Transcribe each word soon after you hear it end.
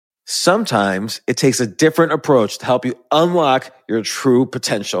Sometimes it takes a different approach to help you unlock your true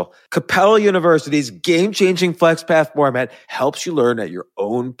potential. Capella University's game-changing FlexPath format helps you learn at your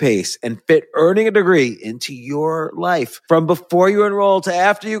own pace and fit earning a degree into your life. From before you enroll to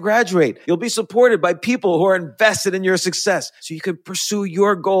after you graduate, you'll be supported by people who are invested in your success so you can pursue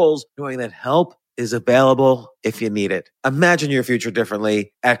your goals knowing that help is available if you need it. Imagine your future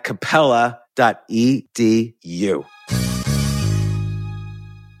differently at capella.edu.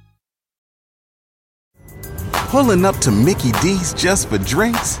 Pulling up to Mickey D's just for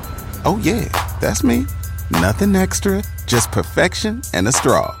drinks? Oh yeah, that's me. Nothing extra, just perfection and a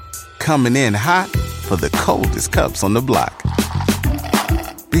straw. Coming in hot for the coldest cups on the block.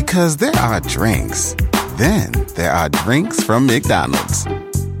 Because there are drinks. Then there are drinks from McDonald's.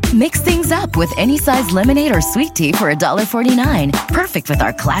 Mix things up with any size lemonade or sweet tea for $1.49. Perfect with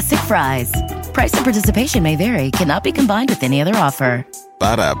our classic fries. Price and participation may vary. Cannot be combined with any other offer.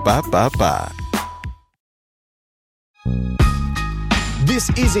 Ba-da-ba-ba-ba. This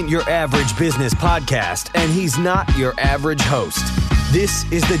isn't your average business podcast, and he's not your average host. This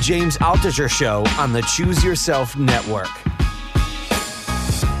is the James Altucher Show on the Choose Yourself Network.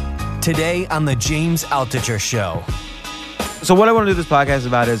 Today on the James Altucher Show. So what I want to do this podcast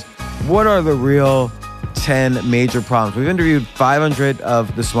about is what are the real 10 major problems? We've interviewed 500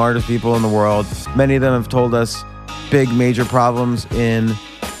 of the smartest people in the world. Many of them have told us big major problems in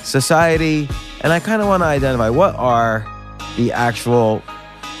society. And I kind of want to identify what are the actual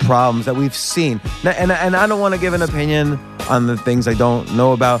problems that we've seen. And I don't want to give an opinion on the things I don't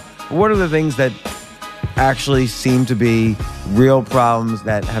know about. But what are the things that actually seem to be real problems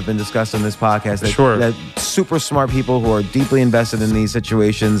that have been discussed on this podcast that super smart people who are deeply invested in these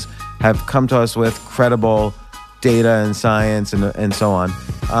situations have come to us with credible data and science and so on.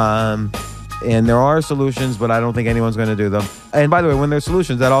 And there are solutions, but I don't think anyone's going to do them. And by the way, when there's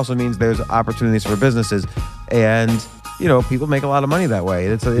solutions, that also means there's opportunities for businesses. And, you know, people make a lot of money that way.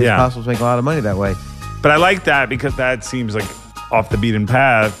 It's possible to make a lot of money that way. But I like that because that seems like off the beaten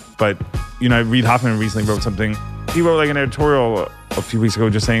path. But, you know, Reid Hoffman recently wrote something. He wrote like an editorial a few weeks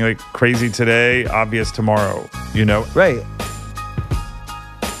ago just saying like crazy today, obvious tomorrow, you know? Right.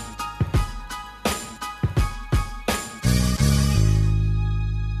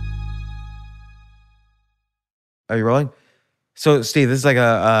 Are you rolling? So, Steve, this is like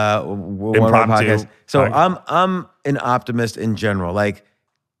a one of our podcasts. So, I'm an optimist in general. Like,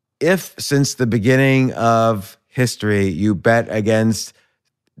 if since the beginning of history you bet against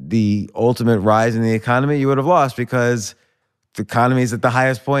the ultimate rise in the economy, you would have lost because the economy is at the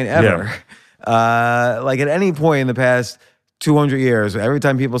highest point ever. Yeah. Like at any point in the past 200 years, every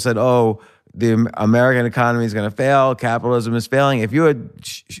time people said, "Oh, the American economy is going to fail, capitalism is failing," if you had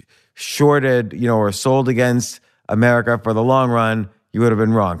shorted, you know, or sold against America for the long run, you would have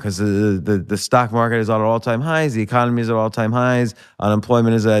been wrong because the stock market is at all-time highs, the economy is at all-time highs,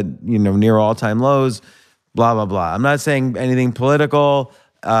 unemployment is at, you know, near all-time lows, blah, blah, blah. I'm not saying anything political.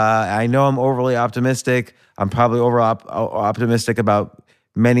 I know I'm overly optimistic. I'm probably optimistic about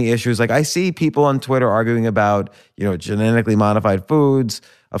many issues. Like I see people on Twitter arguing about, you know, genetically modified foods.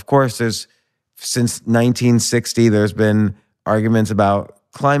 Of course, since 1960, there's been arguments about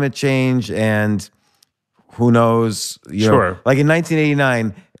climate change and who knows, you know, like in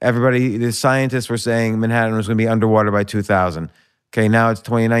 1989, the scientists were saying Manhattan was going to be underwater by 2000. Okay, now it's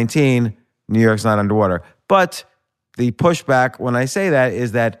 2019, New York's not underwater. But the pushback when I say that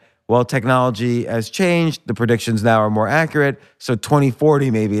is that, well, technology has changed, the predictions now are more accurate, so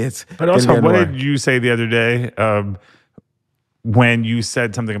 2040 maybe it's... But also, what did you say the other day when you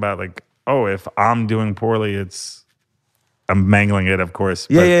said something about like, oh, if I'm doing poorly, I'm mangling it, of course.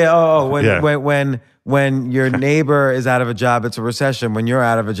 When your neighbor is out of a job, it's a recession. When you're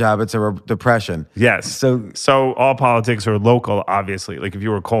out of a job, it's a depression. Yes. So all politics are local, obviously. Like if you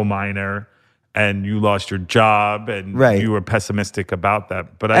were a coal miner and you lost your job and you were pessimistic about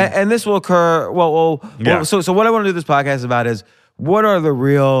that. But and this will occur. So what I want to do this podcast about is what are the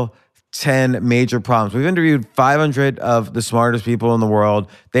real 10 major problems? We've interviewed 500 of the smartest people in the world.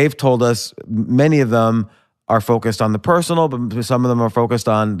 They've told us many of them are focused on the personal, but some of them are focused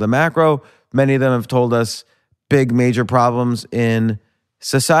on the macro. Many of them have told us big major problems in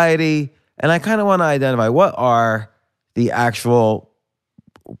society. And I kind of want to identify what are the actual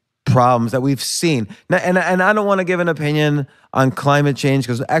problems that we've seen. Now, and I don't want to give an opinion on climate change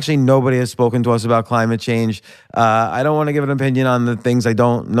because actually nobody has spoken to us about climate change. I don't want to give an opinion on the things I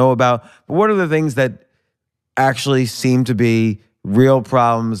don't know about. But what are the things that actually seem to be real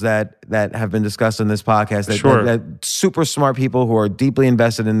problems that have been discussed in this podcast that super smart people who are deeply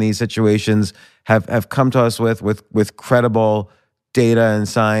invested in these situations have come to us with credible data and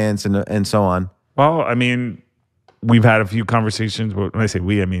science and so on? Well, I mean, we've had a few conversations. When I say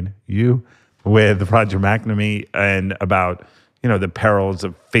we, I mean you, with Roger McNamee, and about the perils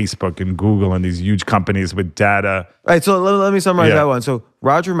of Facebook and Google and these huge companies with data. All right, so let me summarize that one. So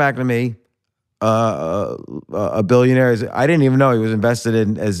Roger McNamee, a billionaire. I didn't even know he was invested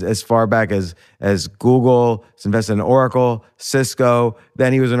in as far back as Google. He's invested in Oracle, Cisco.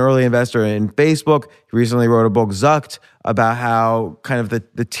 Then he was an early investor in Facebook. He recently wrote a book, Zucked, about how kind of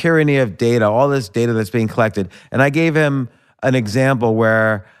the tyranny of data, all this data that's being collected. And I gave him an example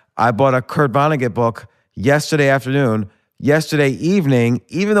where I bought a Kurt Vonnegut book yesterday afternoon. Yesterday evening,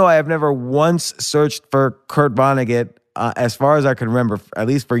 even though I have never once searched for Kurt Vonnegut, as far as I can remember, at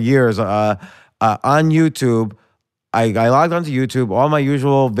least for years, on YouTube, I logged onto YouTube. All my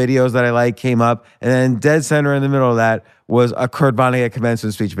usual videos that I like came up, and then dead center in the middle of that was a Kurt Vonnegut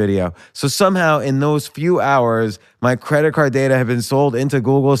commencement speech video. So somehow in those few hours, my credit card data had been sold into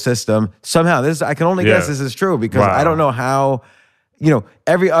Google's system. Somehow, I can only guess this is true because I don't know how.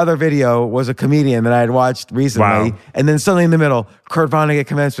 Every other video was a comedian that I had watched recently, and then suddenly in the middle, Kurt Vonnegut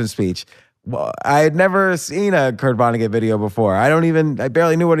commencement speech. Well, I had never seen a Kurt Vonnegut video before. I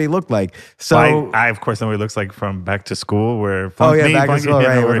barely knew what he looked like. So I of course know what he looks like from Back to School, where Back to School,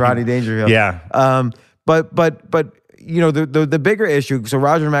 right, with Rodney Dangerfield. Yeah. But the bigger issue. So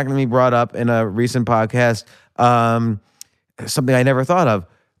Roger McNamee brought up in a recent podcast something I never thought of.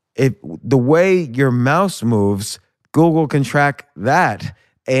 The way your mouse moves, Google can track that.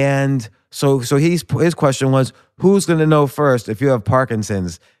 And so his question was, who's going to know first if you have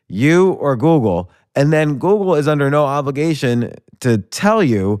Parkinson's, you or Google? And then Google is under no obligation to tell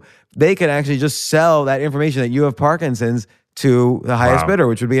you. They can actually just sell that information that you have Parkinson's to the highest bidder,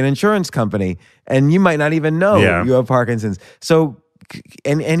 which would be an insurance company. And you might not even know you have Parkinson's. So,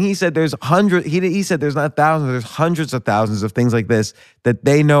 and he said there's hundreds, he said there's not thousands, there's hundreds of thousands of things like this that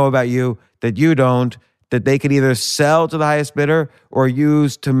they know about you that you don't, that they could either sell to the highest bidder or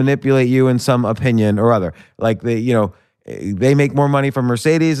use to manipulate you in some opinion or other. Like they make more money from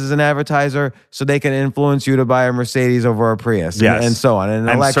Mercedes as an advertiser, so they can influence you to buy a Mercedes over a Prius, and so on.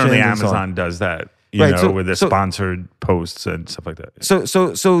 And certainly Amazon does that, with the sponsored posts and stuff like that.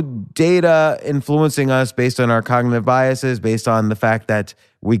 So data influencing us based on our cognitive biases, based on the fact that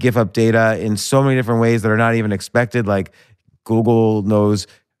we give up data in so many different ways that are not even expected. Like Google knows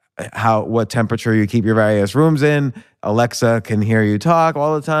what temperature you keep your various rooms in. Alexa can hear you talk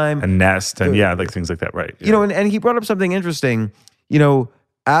all the time. And Nest and things like that, right? And he brought up something interesting.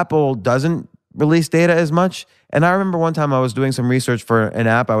 Apple doesn't release data as much. And I remember one time I was doing some research for an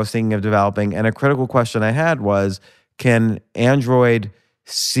app I was thinking of developing, and a critical question I had was, can Android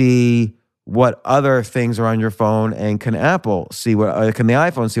see what other things are on your phone, and can Apple see can the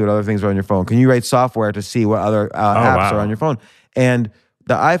iPhone see what other things are on your phone? Can you write software to see what other apps are on your phone? And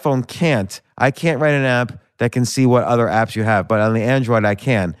the iPhone can't. I can't write an app that can see what other apps you have, but on the Android I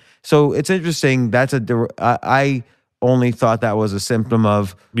can. So it's interesting. I only thought that was a symptom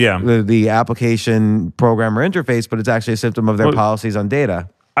of the application programmer interface, but it's actually a symptom of their policies on data.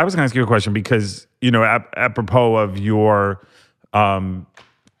 I was going to ask you a question because, apropos of your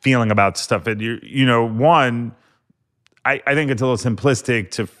feeling about stuff, and one, I think it's a little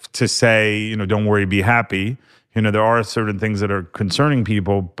simplistic to say, don't worry, be happy. There are certain things that are concerning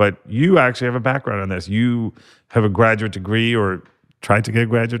people, but you actually have a background on this. You have a graduate degree, or tried to get a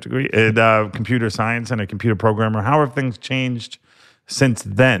graduate degree in computer science and a computer programmer. How have things changed since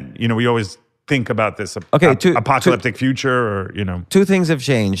then? We always think about this apocalyptic future, or. Two things have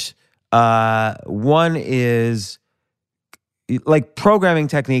changed. One is, like, programming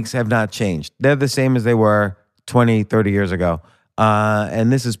techniques have not changed. They're the same as they were 20, 30 years ago.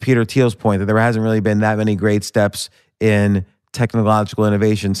 And this is Peter Thiel's point, that there hasn't really been that many great steps in technological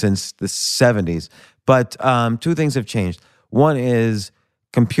innovation since the 70s. But two things have changed. One is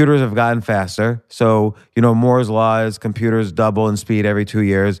computers have gotten faster. So, Moore's law is computers double in speed every 2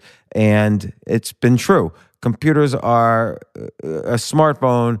 years. And it's been true. Computers a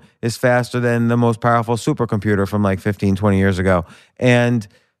smartphone is faster than the most powerful supercomputer from like 15, 20 years ago. And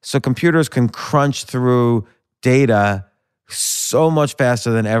so computers can crunch through data so much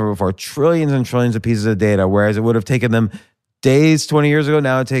faster than ever before, trillions and trillions of pieces of data, whereas it would have taken them days 20 years ago.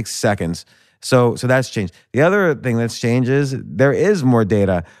 Now it takes seconds. So that's changed. The other thing that's changed is there is more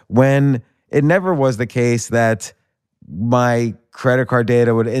data, when it never was the case that my credit card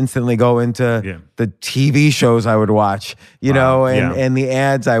data would instantly go into the TV shows I would watch, and the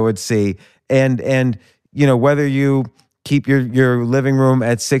ads I would see. And whether you keep your living room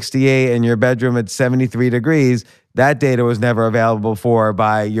at 68 and your bedroom at 73 degrees that data was never available for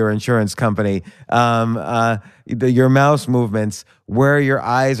by your insurance company. Your mouse movements, where your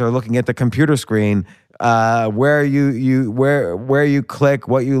eyes are looking at the computer screen, where you click,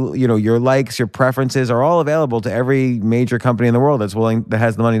 what your likes, your preferences are all available to every major company in the world that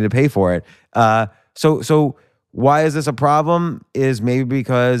has the money to pay for it. So why is this a problem? Is maybe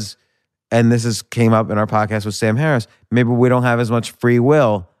because, and came up in our podcast with Sam Harris, maybe we don't have as much free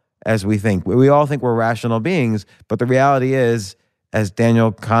will as we think. We all think we're rational beings, but the reality is, as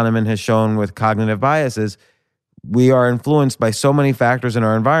Daniel Kahneman has shown with cognitive biases, we are influenced by so many factors in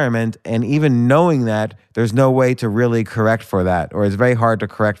our environment, and even knowing that, there's no way to really correct for that, or it's very hard to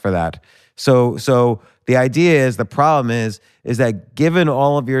correct for that. So the idea is, the problem is that given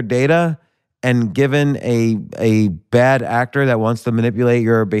all of your data, and given a bad actor that wants to manipulate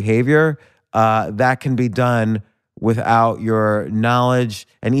your behavior, that can be done without your knowledge.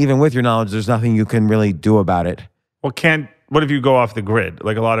 And even with your knowledge, there's nothing you can really do about it. Well, what if you go off the grid?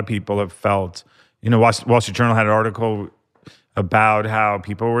 Like a lot of people have felt, Wall Street Journal had an article about how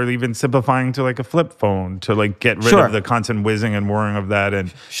people were even simplifying to like a flip phone to like get rid of the constant whizzing and whirring of that.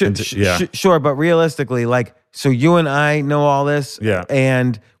 And sure, but realistically, like, so you and I know all this,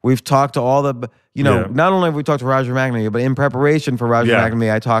 and we've talked to all the, not only have we talked to Roger McNamee, but in preparation for Roger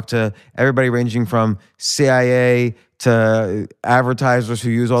McNamee, I talked to everybody ranging from CIA to advertisers who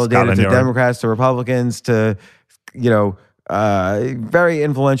use all the data, to Democrats, to Republicans, to, very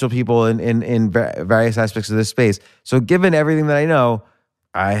influential people in various aspects of this space. So given everything that I know,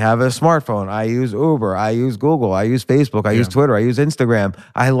 I have a smartphone. I use Uber. I use Google. I use Facebook. I use Twitter. I use Instagram.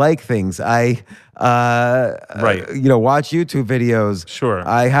 I like things. I, watch YouTube videos. Sure.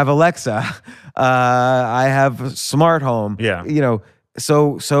 I have Alexa. I have smart home. Yeah.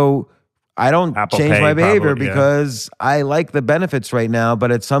 So I don't Apple change Pay, my behavior probably, because I like the benefits right now.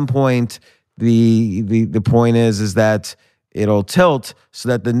 But at some point, the point is that it'll tilt so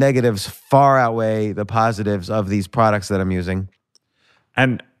that the negatives far outweigh the positives of these products that I'm using.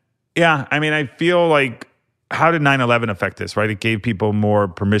 And I feel like, how did 9/11 affect this, right? It gave people more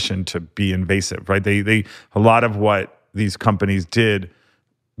permission to be invasive, right? They a lot of what these companies did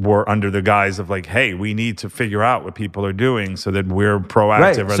were under the guise of like, hey, we need to figure out what people are doing so that we're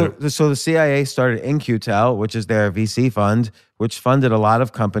proactive. Right. So the CIA started In-Q-Tel, which is their VC fund, which funded a lot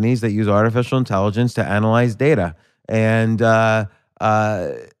of companies that use artificial intelligence to analyze data. And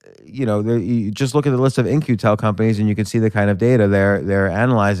you just look at the list of In-Q-Tel companies, and you can see the kind of data they're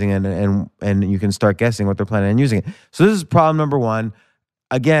analyzing, and you can start guessing what they're planning on using it. So this is problem number one.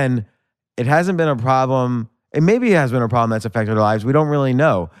 Again, it hasn't been a problem. It maybe has been a problem that's affected our lives. We don't really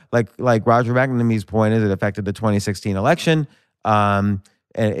know. Like Roger McNamee's point is, it affected the 2016 election. And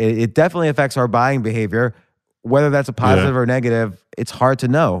it definitely affects our buying behavior. Whether that's a positive or negative, it's hard to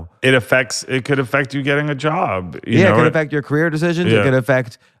know. It could affect you getting a job. It could affect your career decisions. It could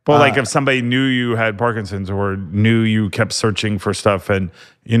affect. Well, like if somebody knew you had Parkinson's, or knew you kept searching for stuff, and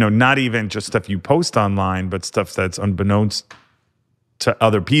not even just stuff you post online, but stuff that's unbeknownst to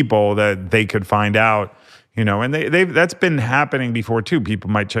other people that they could find out. And that's been happening before too. People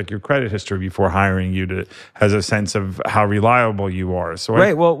might check your credit history before hiring you has a sense of how reliable you are. So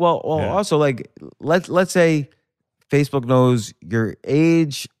also, like, let's say Facebook knows your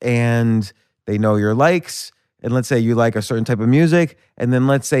age and they know your likes, and let's say you like a certain type of music, and then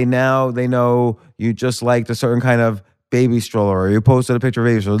let's say now they know you just liked a certain kind of baby stroller, or you posted a picture of a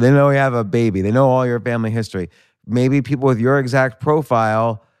baby stroller. They know you have a baby. They know all your family history. Maybe people with your exact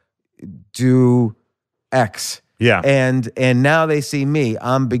profile do X. Yeah. And now they see me.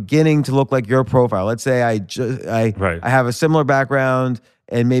 I'm beginning to look like your profile. Let's say I have a similar background,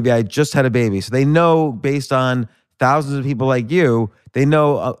 and maybe I just had a baby. So they know, based on thousands of people like you, they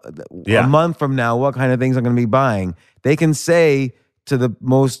know a month from now what kind of things I'm going to be buying. They can say to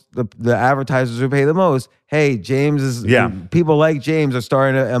the advertisers who pay the most, hey, people like James are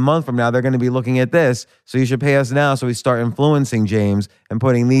starting a month from now, they're going to be looking at this, so you should pay us now, so we start influencing James and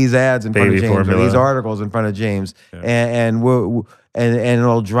putting these ads in front of James, or these articles in front of James, and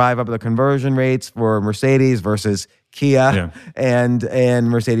it'll drive up the conversion rates for Mercedes versus Kia, and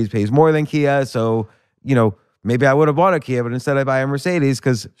Mercedes pays more than Kia, so maybe I would have bought a Kia, but instead I buy a Mercedes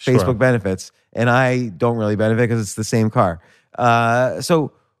because Facebook benefits, and I don't really benefit because it's the same car.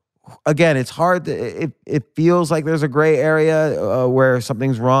 So again, it's hard. It feels like there's a gray area where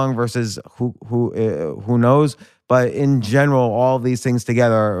something's wrong versus who knows. But in general, all these things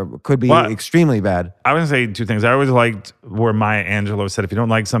together could be extremely bad. I would say two things. I always liked where Maya Angelou said, if you don't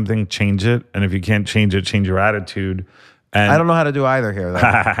like something, change it. And if you can't change it, change your attitude. And I don't know how to do either here,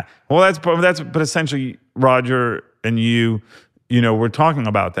 though. Well, but essentially, Roger and you we're talking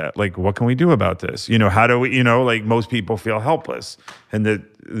about that. Like, what can we do about this? How do we, like most people feel helpless and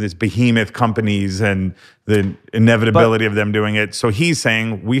this behemoth companies and the inevitability of them doing it. So he's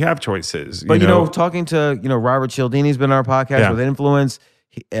saying we have choices. But, talking to, Robert Cialdini's been on our podcast with Influence.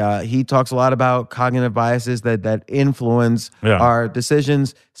 He talks a lot about cognitive biases that influence our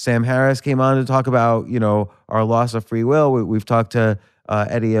decisions. Sam Harris came on to talk about, our loss of free will. We've talked to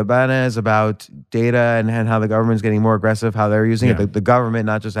Eddie Ibanez about data and how the government's getting more aggressive, how they're using it, the government,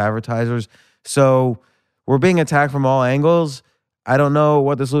 not just advertisers. So we're being attacked from all angles. I don't know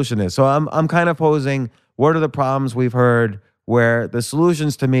what the solution is. So I'm kind of posing, what are the problems we've heard where the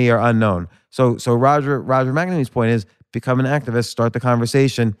solutions to me are unknown? So Roger McNamee's point is, become an activist, start the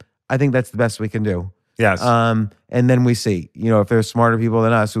conversation. I think that's the best we can do. Yes. And then we see, if there's smarter people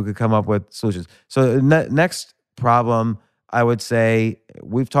than us who could come up with solutions. So next problem, I would say,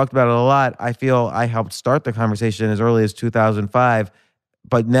 we've talked about it a lot. I feel I helped start the conversation as early as 2005,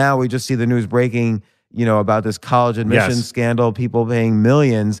 but now we just see the news breaking, about this college admissions scandal, people paying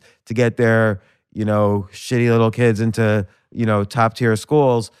millions to get their, shitty little kids into, top tier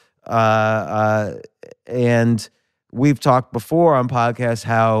schools. And we've talked before on podcasts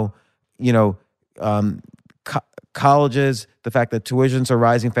how, colleges, the fact that tuitions are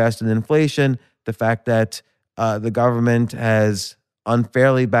rising faster than inflation, the fact that the government has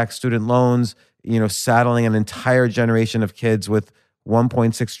unfairly backed student loans, saddling an entire generation of kids with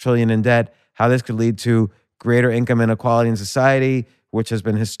 $1.6 trillion in debt, how this could lead to greater income inequality in society, which has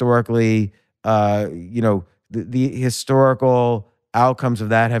been historically, the historical outcomes of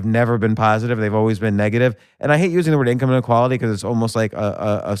that have never been positive. They've always been negative. And I hate using the word income inequality because it's almost like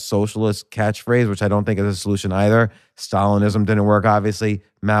a socialist catchphrase, which I don't think is a solution either. Stalinism didn't work, obviously.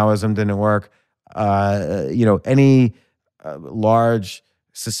 Maoism didn't work. Any large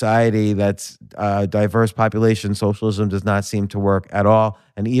society that's diverse population, socialism does not seem to work at all.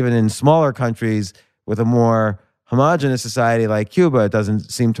 And even in smaller countries with a more homogenous society like Cuba, it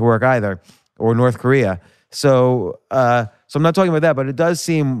doesn't seem to work either, or North Korea. So I'm not talking about that, but it does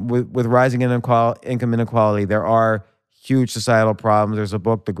seem with rising income inequality, there are huge societal problems. There's a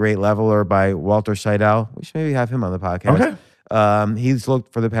book, The Great Leveler by Walter Scheidel. We should maybe have him on the podcast. Okay. He's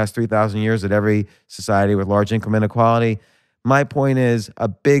looked for the past 3,000 years at every society with large income inequality. My point is, a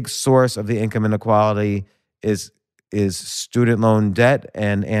big source of the income inequality is student loan debt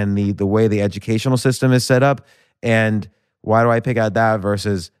and the way the educational system is set up. And why do I pick out that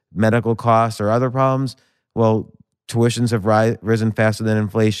versus medical costs or other problems? Well, tuitions have risen faster than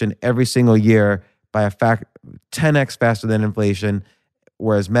inflation every single year by 10x faster than inflation,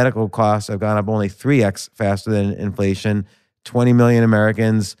 whereas medical costs have gone up only 3x faster than inflation. 20 million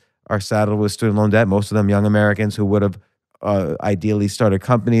Americans are saddled with student loan debt, most of them young Americans who would have ideally started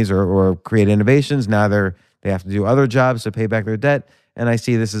companies or created innovations. Now they have to do other jobs to pay back their debt. And I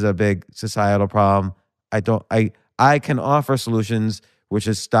see this as a big societal problem. I can offer solutions, which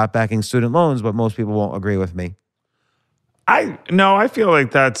is stop backing student loans, but most people won't agree with me. I feel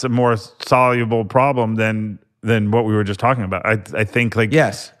like that's a more soluble problem than what we were just talking about. I think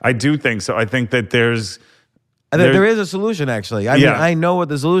yes, I do think so. I think that there is a solution actually. I mean, I know what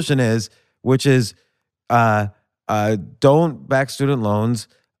the solution is, which is don't back student loans.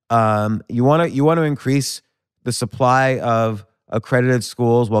 You want to increase the supply of accredited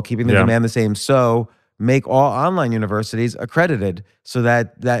schools while keeping the demand the same. So make all online universities accredited so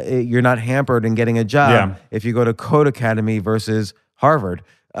that you're not hampered in getting a job if you go to Code Academy versus Harvard.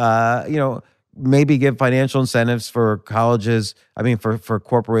 Maybe give financial incentives for colleges, for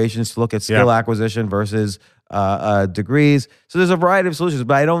corporations to look at skill acquisition versus degrees. So there's a variety of solutions,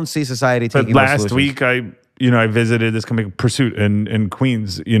 but I don't see society taking those solutions. Last week, I visited this company, Pursuit, in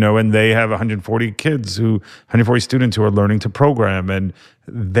Queens, and they have 140 students who are learning to program, and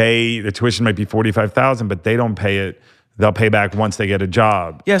the tuition might be $45,000, but they don't pay it. They'll pay back once they get a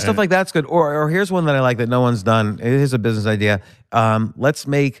job. Yeah, stuff like that's good. Or here's one that I like that no one's done. It is a business idea. Let's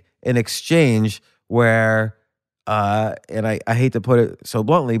make an exchange where, and I hate to put it so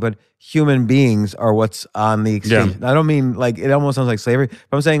bluntly, but human beings are what's on the exchange. Yeah. I don't mean it almost sounds like slavery,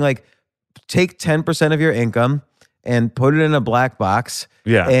 but I'm saying take 10% of your income and put it in a black box.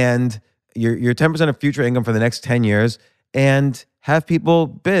 Yeah. And your 10% of future income for the next 10 years and have people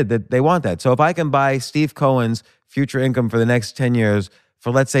bid that they want that. So if I can buy Steve Cohen's future income for the next 10 years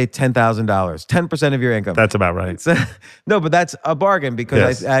for, let's say, $10,000, 10% of your income. That's about right. No, but that's a bargain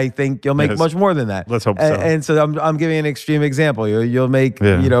because I think you'll make much more than that. Let's hope so. And so I'm giving an extreme example. You'll make,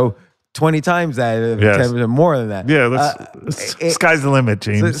 20 times that, 10% more than that. Yeah, sky's the limit,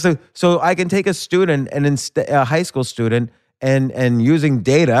 James. So I can take a student, a high school student, and using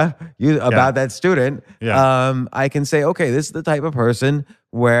data, about that student, I can say, okay, this is the type of person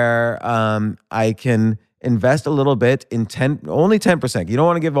where I can invest a little bit in only 10%. You don't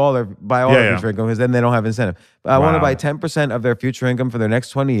want to give all their future income because then they don't have incentive. But I want to buy 10% of their future income for their next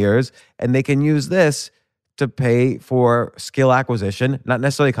 20 years, and they can use this to pay for skill acquisition, not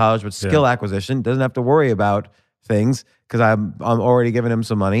necessarily college, but skill acquisition. Doesn't have to worry about things because I'm already giving him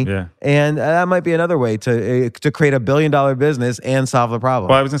some money. Yeah. And that might be another way to create $1 billion business and solve the problem.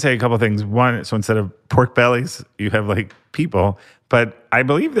 Well, I was going to say a couple of things. One, so instead of pork bellies, you have like people. But I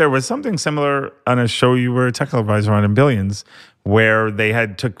believe there was something similar on a show you were a technical advisor on in Billions, where they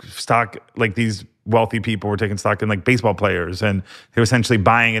had took stock, like these wealthy people were taking stock in like baseball players, and they were essentially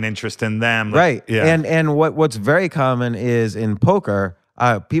buying an interest in them. Right. Yeah. And what's very common is in poker,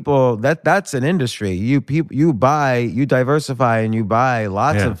 people that's an industry. You diversify and you buy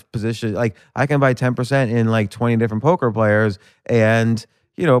lots of positions. Like I can buy 10% in like 20 different poker players, and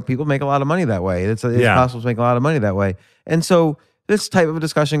people make a lot of money that way. It's possible to make a lot of money that way. And so this type of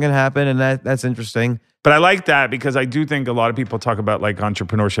discussion can happen, and that's interesting. But I like that because I do think a lot of people talk about like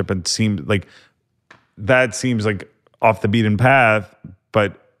entrepreneurship and seems like off the beaten path.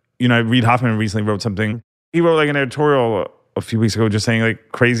 But Reid Hoffman recently wrote something. He wrote like an editorial a few weeks ago just saying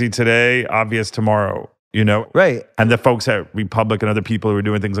like crazy today, obvious tomorrow. Right. And the folks at Republic and other people who are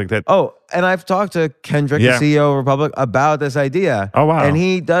doing things like that. Oh, and I've talked to Kendrick, the CEO of Republic, about this idea. Oh, wow. And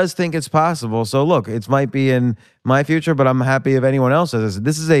he does think it's possible. So look, it might be in my future, but I'm happy if anyone else says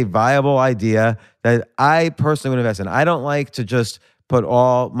this is a viable idea that I personally would invest in. I don't like to just put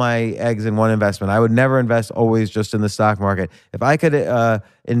all my eggs in one investment. I would never invest always just in the stock market. If I could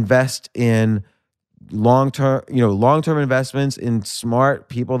invest in long-term investments in smart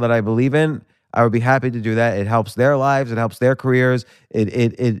people that I believe in, I would be happy to do that. It helps their lives. It helps their careers.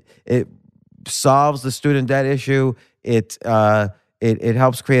 It solves the student debt issue. It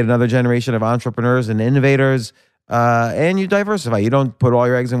helps create another generation of entrepreneurs and innovators. And you diversify. You don't put all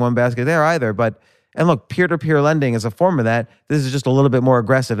your eggs in one basket there either. And look, peer-to-peer lending is a form of that. This is just a little bit more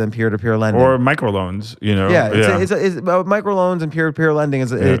aggressive than peer-to-peer lending. Or microloans, Yeah, it's microloans and peer-to-peer lending.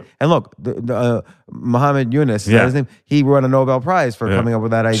 And look, Muhammad Yunus, is that his name? He won a Nobel Prize for coming up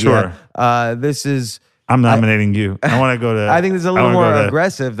with that idea. Sure. This is... I'm nominating you. I want to go to... I think this is a little more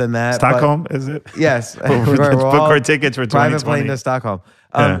aggressive than that. Stockholm, is it? Yes. Book our tickets for 2020. Private plane to Stockholm.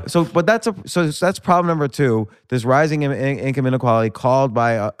 So that's problem number 2. This rising income inequality caused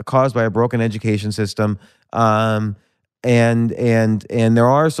by a broken education system, and there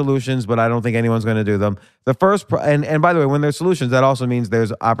are solutions, but I don't think anyone's going to do them. The first, and by the way, when there's solutions, that also means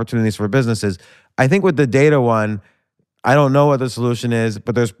there's opportunities for businesses. I think with the data one, I don't know what the solution is,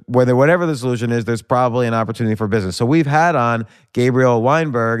 but whatever the solution is, there's probably an opportunity for business. So we've had on Gabriel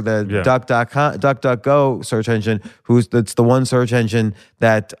Weinberg, the DuckDuckGo search engine, it's the one search engine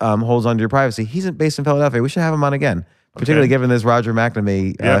that holds onto your privacy. He's based in Philadelphia. We should have him on again, particularly given this Roger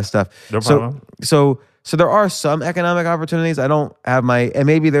McNamee stuff. No problem. So there are some economic opportunities. I don't have and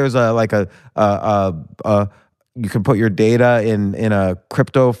maybe there's you can put your data in a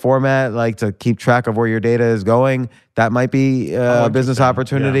crypto format, like to keep track of where your data is going. That might be a business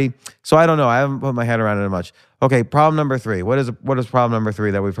opportunity. Yeah. So I don't know. I haven't put my head around it much. Okay, problem number 3. What is problem number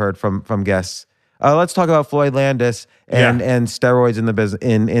 3 that we've heard from guests? Let's talk about Floyd Landis and steroids in the business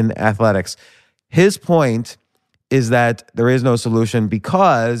in athletics. His point is that there is no solution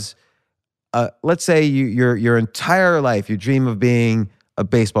because let's say your entire life you dream of being a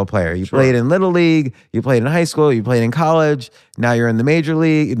baseball player. You played in Little League, you played in high school, you played in college, now you're in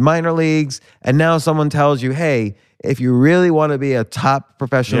the minor leagues, and now someone tells you, hey, if you really want to be a top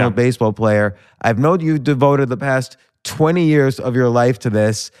professional baseball player, I've known you devoted the past 20 years of your life to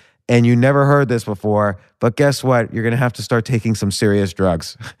this, and you never heard this before, but guess what? You're going to have to start taking some serious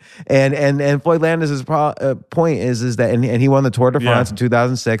drugs. And Floyd Landis' point is that, and he won the Tour de France in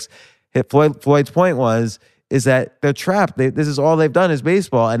 2006, Floyd's point is that they're trapped. This is all they've done is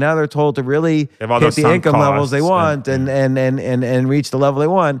baseball, and now they're told to really hit the income levels they want and reach the level they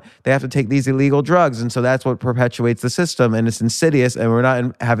want. They have to take these illegal drugs, and so that's what perpetuates the system, and it's insidious, and we're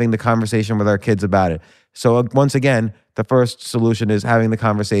not having the conversation with our kids about it. So once again, the first solution is having the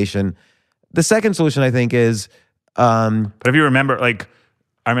conversation. The second solution, I think, is... but if you remember, I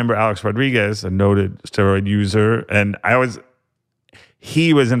remember Alex Rodriguez, a noted steroid user, and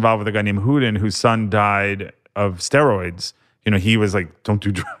he was involved with a guy named Houdin whose son died of steroids. He was like, don't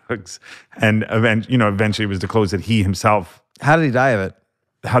do drugs. And eventually it was disclosed that he himself... How did he die of it?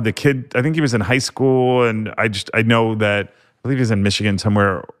 How the kid... I think he was in high school, and I know that... I believe he's in Michigan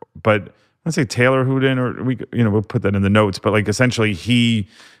somewhere, but let's say Taylor Houdin, or we'll put that in the notes, but essentially he...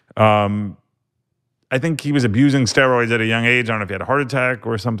 I think he was abusing steroids at a young age. I don't know if he had a heart attack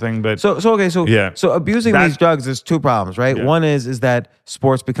or something, but so abusing these drugs, there's two problems, right? Yeah. One is that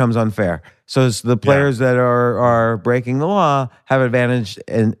sports becomes unfair. So the players that are breaking the law have advantage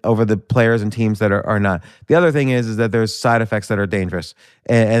over the players and teams that are not. The other thing is that there's side effects that are dangerous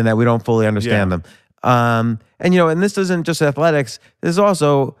and that we don't fully understand them. And this isn't just athletics. This is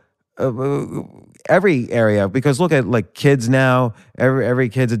also every area, because look at like kids now. Every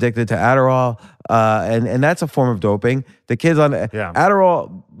kid's addicted to Adderall, and that's a form of doping. The kids on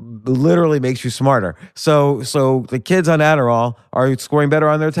Adderall literally makes you smarter. So the kids on Adderall are scoring better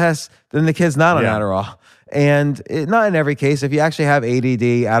on their tests than the kids not on Adderall. And not in every case. If you actually have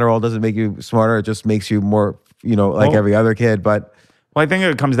ADD, Adderall doesn't make you smarter. It just makes you more, every other kid. But I think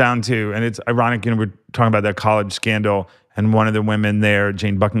it comes down to, and it's ironic, we're talking about that college scandal. And one of the women there,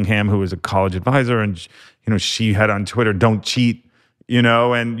 Jane Buckingham, who was a college advisor, and she had on Twitter, "Don't cheat,"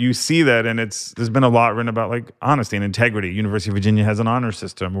 and you see that, and there's been a lot written about like honesty and integrity. University of Virginia has an honor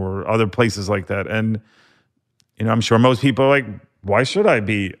system, or other places like that, and I'm sure most people are like, why should I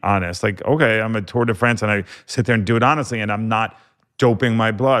be honest? Like, okay, I'm a Tour de France, and I sit there and do it honestly, and I'm not doping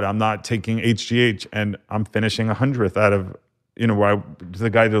my blood, I'm not taking HGH, and I'm finishing 100th out of where the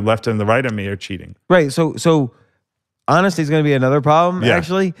guy to the left and the right of me are cheating. Right. So. Honesty is going to be another problem,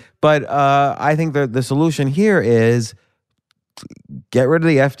 actually. But I think the solution here is get rid of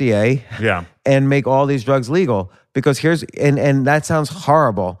the FDA and make all these drugs legal. Because and that sounds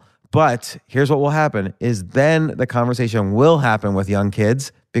horrible, but here's what will happen is then the conversation will happen with young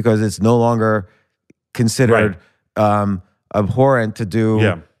kids because it's no longer considered abhorrent to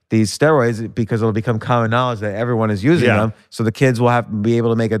do these steroids, because it'll become common knowledge that everyone is using them. So the kids will have to be able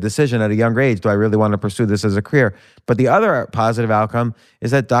to make a decision at a younger age. Do I really want to pursue this as a career? But the other positive outcome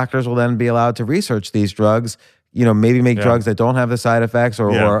is that doctors will then be allowed to research these drugs, maybe make drugs that don't have the side effects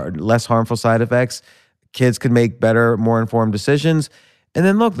or less harmful side effects. Kids can make better, more informed decisions. And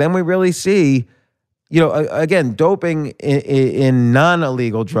then then we really see, again, doping in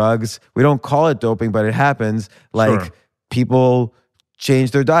non-illegal drugs. We don't call it doping, but it happens. Like people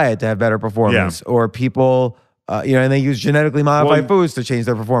change their diet to have better performance, or people, and they use genetically modified foods to change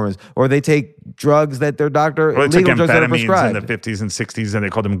their performance, or they take drugs that their doctor, legal drugs that are prescribed. In the 50s and 60s, and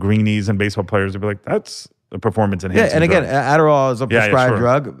they called them greenies, and baseball players would be like, that's a performance enhancing drug. And again, Adderall is a prescribed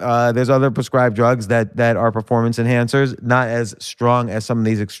drug. There's other prescribed drugs that are performance enhancers, not as strong as some of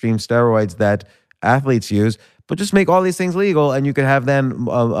these extreme steroids that athletes use, but just make all these things legal, and you could have then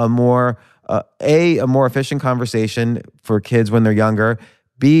a more efficient conversation for kids when they're younger.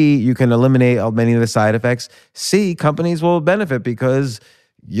 B, you can eliminate many of the side effects. C, companies will benefit because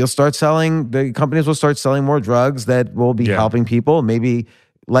the companies will start selling more drugs that will be helping people. Maybe,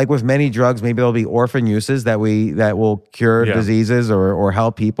 like with many drugs, maybe there'll be orphan uses that will cure diseases or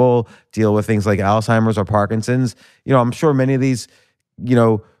help people deal with things like Alzheimer's or Parkinson's. I'm sure many of these,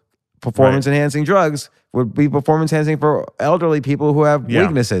 performance enhancing drugs would be performance enhancing for elderly people who have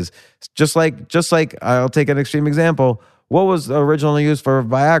weaknesses. Just like I'll take an extreme example. What was originally used for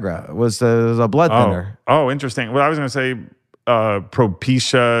Viagra? It was a blood thinner. Oh, interesting. Well, I was going to say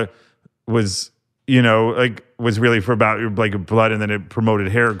Propecia was, was really for about like blood, and then it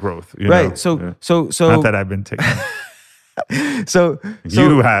promoted hair growth. Right. So not that I've been taking. So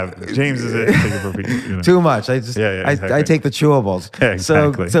you have. James is taking Propecia. Too much. Exactly. I take the chewables. Yeah,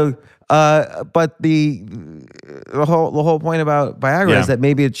 exactly. But the whole point about Viagra is that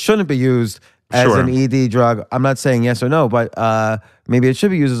maybe it shouldn't be used as an ED drug. I'm not saying yes or no, but maybe it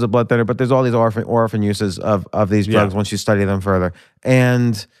should be used as a blood thinner. But there's all these orphan uses of these drugs once you study them further.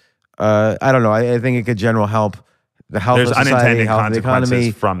 And I don't know. I think it could generally help the health of society, health of the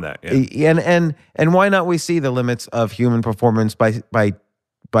economy from that. And why not we see the limits of human performance by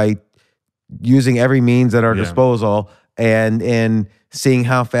using every means at our disposal and seeing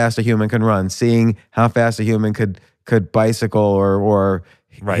how fast a human can run, seeing how fast a human could bicycle or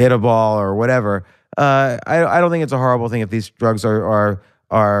hit a ball or whatever. I don't think it's a horrible thing if these drugs are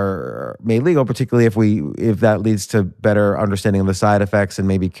made legal, particularly if that leads to better understanding of the side effects and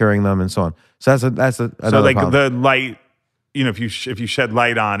maybe curing them and so on. So that's another problem. The light, if you shed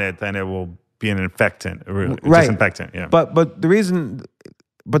light on it, then it will be an infectant, disinfectant. Yeah. But the reason.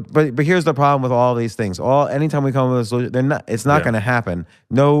 But here's the problem with all these things. Anytime we come up with a solution, it's not going to happen.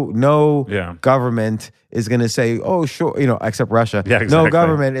 No government is going to say, oh sure, except Russia. Yeah, exactly. No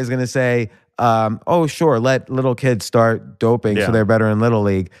government is going to say, oh sure, let little kids start doping so they're better in Little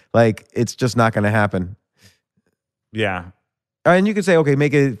League. Like, it's just not going to happen. Yeah. And you could say, okay,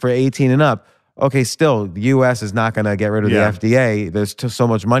 make it for 18 and up. Okay, still, the U.S. is not going to get rid of the FDA. There's so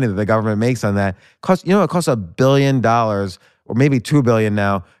much money that the government makes on that. It costs $1 billion or maybe $2 billion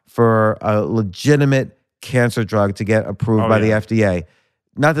now for a legitimate cancer drug to get approved by the FDA.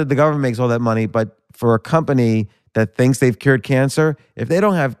 Not that the government makes all that money, but for a company that thinks they've cured cancer, if they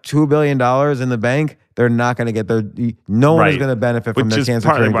don't have $2 billion in the bank, they're not going to get no one is going to benefit from their cancer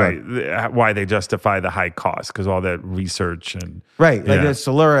curing drug. Why they justify the high cost, because all that research and like there's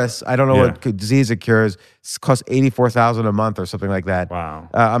Soliris, I don't know what disease it cures. It costs $84,000 a month or something like that. Wow.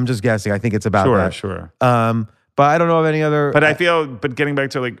 I'm just guessing. I think it's about that. Sure. But I don't know of any other. But getting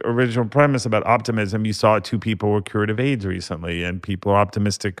back to like original premise about optimism, you saw 2 people were cured of AIDS recently, and people are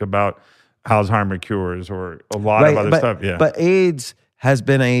optimistic about Alzheimer's cures or a lot of other stuff. Yeah. But AIDS has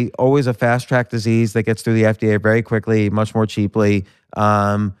been always a fast track disease that gets through the FDA very quickly, much more cheaply.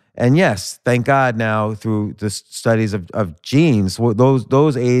 And yes, thank God now through the studies of genes,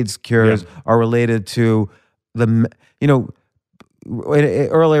 those AIDS cures are related to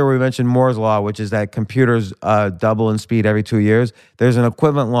earlier we mentioned Moore's law, which is that computers double in speed every 2 years. There's an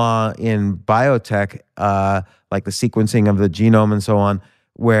equivalent law in biotech, like the sequencing of the genome and so on,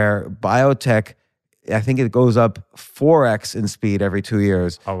 where biotech, I think it goes up 4x in speed every 2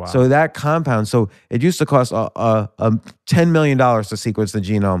 years. Oh, wow. So that compound, so it used to cost $10 million to sequence the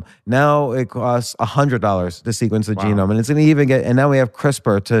genome. Now it costs $100 to sequence the genome. And it's going to even get, and now we have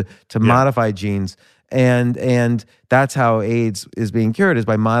CRISPR to modify genes. And that's how AIDS is being cured, is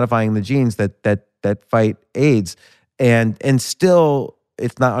by modifying the genes that fight AIDS. And still,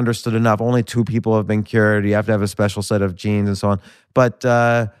 it's not understood enough. Only 2 people have been cured. You have to have a special set of genes and so on. But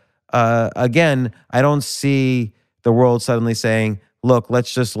again, I don't see the world suddenly saying, look,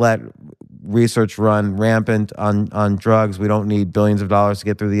 let's just let research run rampant on drugs. We don't need billions of dollars to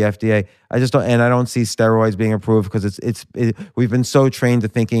get through the FDA. I just don't, and I don't see steroids being approved because we've been so trained to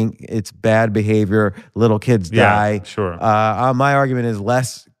thinking it's bad behavior. Little kids die. Yeah, sure. My argument is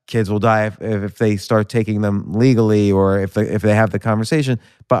less kids will die if they start taking them legally or if they have the conversation.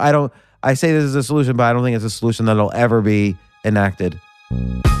 But I say this is a solution, but I don't think it's a solution that'll ever be enacted.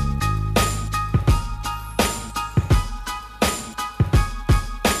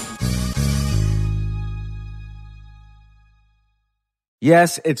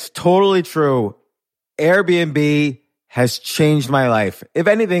 Yes, it's totally true. Airbnb has changed my life. If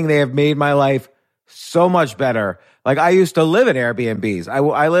anything, they have made my life so much better. Like, I used to live in Airbnbs.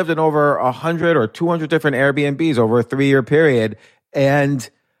 I lived in over 100 or 200 different Airbnbs over a 3-year period, and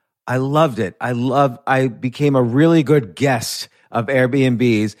I loved it. I became a really good guest of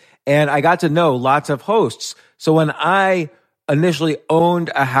Airbnbs, and I got to know lots of hosts. So when I initially owned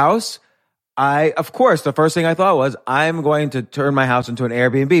a house, of course, the first thing I thought was, I'm going to turn my house into an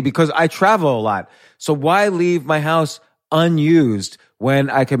Airbnb because I travel a lot. So why leave my house unused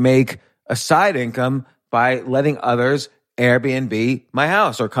when I can make a side income by letting others Airbnb my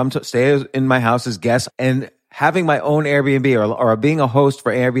house or come to stay in my house as guests? And having my own Airbnb or being a host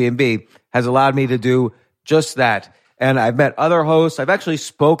for Airbnb has allowed me to do just that. And I've met other hosts. I've actually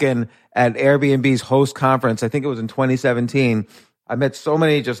spoken at Airbnb's host conference. I think it was in 2017. I met so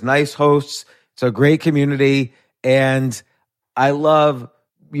many just nice hosts. It's a great community. And I love,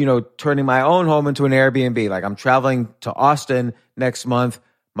 turning my own home into an Airbnb. Like, I'm traveling to Austin next month.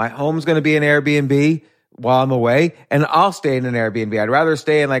 My home's going to be an Airbnb while I'm away, and I'll stay in an Airbnb. I'd rather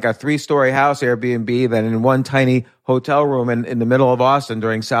stay in like a 3-story house Airbnb than in one tiny hotel room in the middle of Austin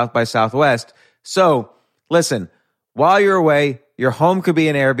during South by Southwest. So listen, while you're away, your home could be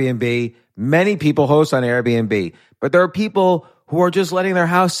an Airbnb. Many people host on Airbnb, but there are people who are just letting their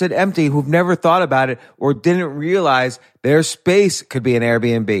house sit empty, who've never thought about it or didn't realize their space could be an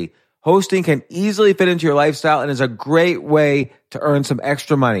Airbnb. Hosting can easily fit into your lifestyle and is a great way to earn some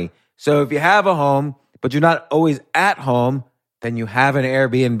extra money. So if you have a home, but you're not always at home, then you have an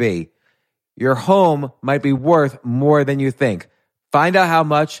Airbnb. Your home might be worth more than you think. Find out how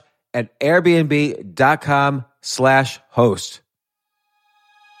much at airbnb.com/host.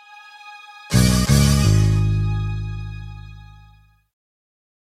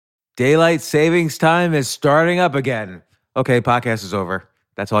 Daylight savings time is starting up again. Okay, podcast is over.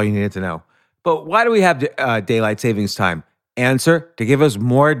 That's all you needed to know. But why do we have daylight savings time? Answer: to give us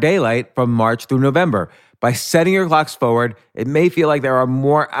more daylight from March through November. By setting your clocks forward, it may feel like there are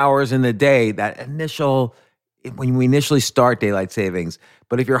more hours in the day when we initially start daylight savings.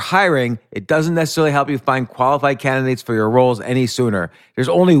 But if you're hiring, it doesn't necessarily help you find qualified candidates for your roles any sooner. There's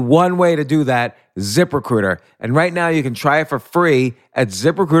only one way to do that: ZipRecruiter. And right now you can try it for free at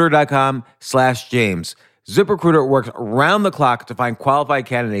ZipRecruiter.com/James. ZipRecruiter works around the clock to find qualified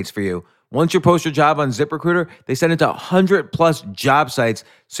candidates for you. Once you post your job on ZipRecruiter, they send it to 100+ job sites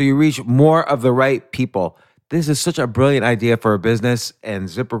so you reach more of the right people. this is such a brilliant idea for a business, and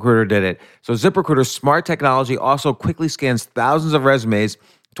ZipRecruiter did it. So ZipRecruiter's smart technology also quickly scans thousands of resumes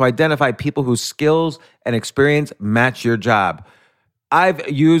to identify people whose skills and experience match your job.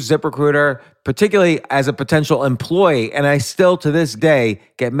 I've used ZipRecruiter, particularly as a potential employee, and I still, to this day,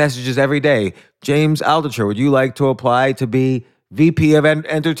 get messages every day. James Altucher, would you like to apply to be VP of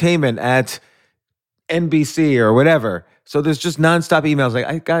Entertainment at NBC or whatever? So there's just nonstop emails. Like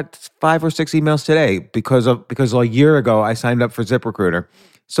I got 5 or 6 emails today because a year ago I signed up for ZipRecruiter.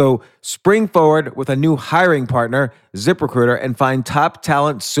 So spring forward with a new hiring partner, ZipRecruiter, and find top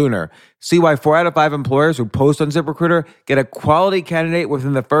talent sooner. See why 4 out of 5 employers who post on ZipRecruiter get a quality candidate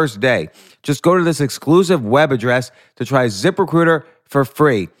within the first day. Just go to this exclusive web address to try ZipRecruiter for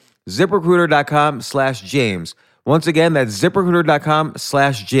free. ZipRecruiter.com/James. Once again, that's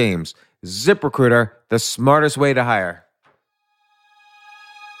ZipRecruiter.com/James. ZipRecruiter, the smartest way to hire.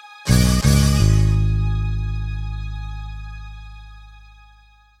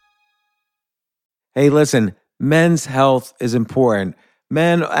 Hey, listen, men's health is important.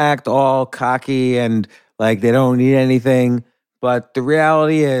 Men act all cocky and like they don't need anything. But the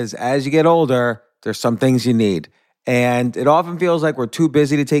reality is, as you get older, there's some things you need. And it often feels like we're too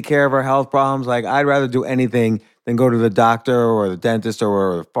busy to take care of our health problems. Like I'd rather do anything than go to the doctor or the dentist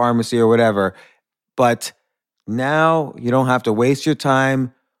or the pharmacy or whatever. But now you don't have to waste your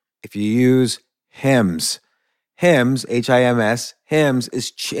time if you use Hims. Hims, H-I-M-S, Hims is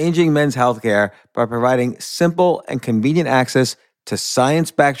changing men's healthcare by providing simple and convenient access to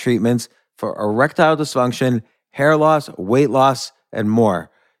science-backed treatments for erectile dysfunction, hair loss, weight loss, and more.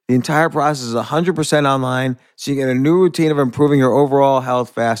 The entire process is 100% online, so you get a new routine of improving your overall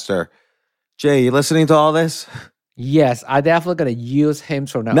health faster. Jay, you listening to all this? Yes, I'm definitely going to use Hims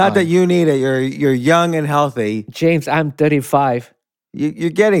from now on. Not that you need it. You're young and healthy. James, I'm 35.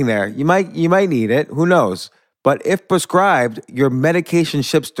 You're getting there. You might need it. Who knows? But if prescribed, your medication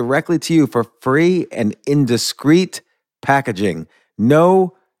ships directly to you for free and in discreet packaging.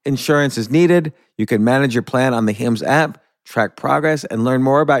 No insurance is needed. You can manage your plan on the Hims app, track progress, and learn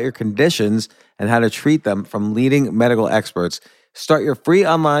more about your conditions and how to treat them from leading medical experts. Start your free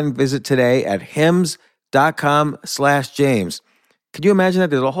online visit today at hims.com/James. Could you imagine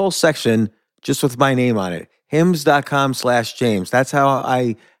that there's a whole section just with my name on it? hims.com/James. That's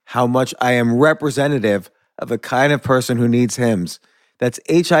how much I am representative of the kind of person who needs Hims. That's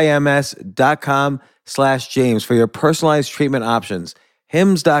HIMS.com/James for your personalized treatment options.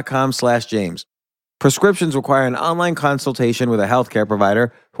 HIMS.com/James. Prescriptions require an online consultation with a healthcare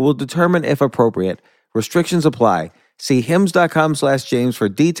provider who will determine if appropriate. Restrictions apply. See HIMS.com/James for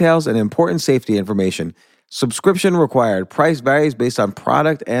details and important safety information. Subscription required. Price varies based on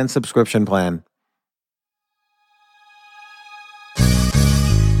product and subscription plan.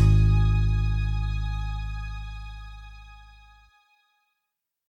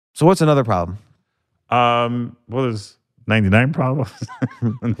 So what's another problem? Well, there's 99 problems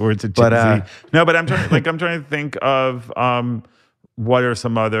in the words of Jay-Z. No, but I'm trying to think of what are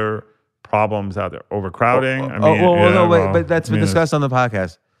some other problems out there? Overcrowding. But that's been discussed on the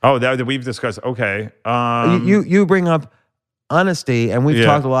podcast. Oh, that we've discussed. Okay. You bring up honesty, and we've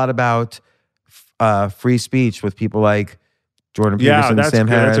talked a lot about free speech with people like Jordan Peterson and Sam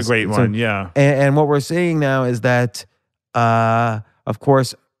Harris. That's a great one. Yeah. And what we're seeing now is that, of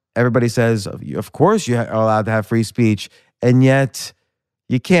course, everybody says, of course you are allowed to have free speech, and yet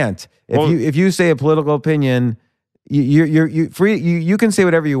you can't. If you say a political opinion, you're free. You can say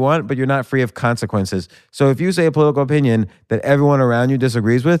whatever you want, but you're not free of consequences. So if you say a political opinion that everyone around you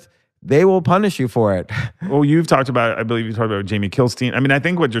disagrees with, they will punish you for it. Well, I believe you talked about Jamie Kilstein. I mean, I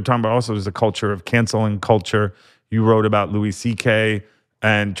think what you're talking about also is a culture of canceling culture. You wrote about Louis C.K.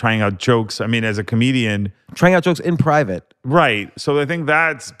 and trying out jokes. I mean, as a comedian, trying out jokes in private. Right. So I think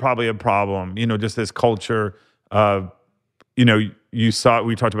that's probably a problem, just this culture of, we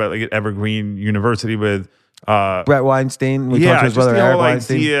talked about like at Evergreen University with Brett Weinstein. We talked to his brother, Eric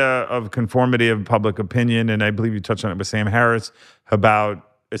Weinstein. Idea of conformity of public opinion. And I believe you touched on it with Sam Harris about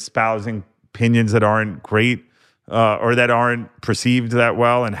espousing opinions that aren't great or that aren't perceived that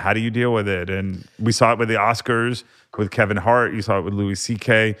well. And how do you deal with it? And we saw it with the Oscars. With Kevin Hart, you saw it with Louis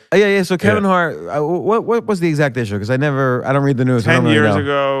C.K. Yeah. So Kevin Hart, what was the exact issue? Because I don't read the news. 10 years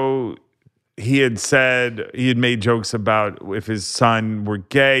ago, he had made jokes about if his son were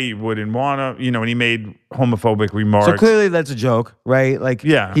gay, he wouldn't want to, and he made homophobic remarks. So clearly that's a joke, right? Like,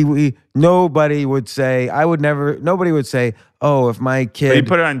 nobody would say, nobody would say, oh, if my kid. But he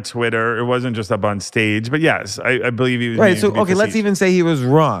put it on Twitter. It wasn't just up on stage. But yes, I believe he was. Right. So, okay, let's even say he was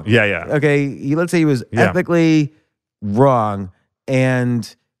wrong. Yeah. Okay, let's say he was ethically wrong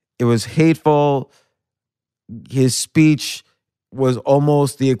and it was hateful. his speech was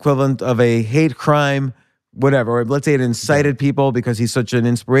almost the equivalent of a hate crime, whatever. Or let's say it incited people because he's such an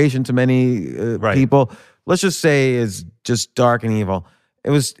inspiration to many people. Let's just say is just dark and evil. It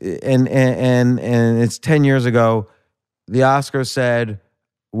was, and it's 10 years ago. The Oscars said,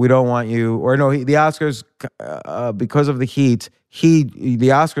 we don't want you, or no, the Oscars, because of the heat, the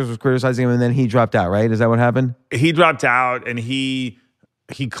Oscars was criticizing him, and then he dropped out, right? Is that what happened? He dropped out, and he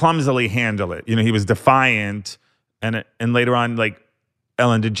clumsily handled it. He was defiant, and later on, like,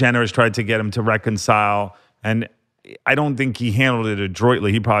 Ellen DeGeneres tried to get him to reconcile, and I don't think he handled it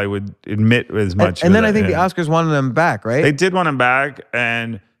adroitly. He probably would admit as much. And then I think the Oscars wanted him back, right? They did want him back,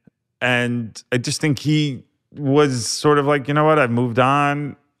 and I just think he was sort of like, you know what, I've moved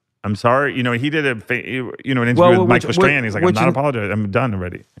on. I'm sorry. He did an interview with Michael Strahan. He's like, I'm not apologizing. I'm done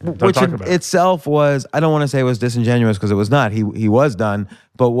already. Which itself was, I don't want to say it was disingenuous because it was not. He was done.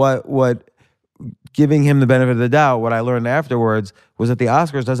 But what giving him the benefit of the doubt, what I learned afterwards was that the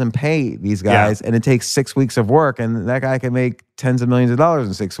Oscars doesn't pay these guys, and it takes 6 weeks of work, and that guy can make tens of millions of dollars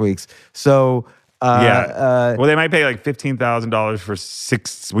in 6 weeks. So well, they might pay like $15,000 for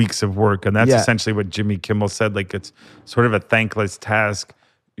 6 weeks of work, and that's essentially what Jimmy Kimmel said. Like, it's sort of a thankless task.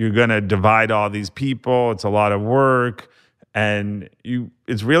 You're gonna divide all these people. It's a lot of work, and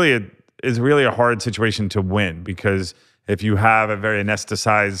it's really a hard situation to win, because if you have a very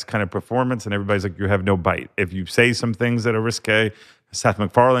anesthetized kind of performance and everybody's like, you have no bite. If you say some things that are risque, Seth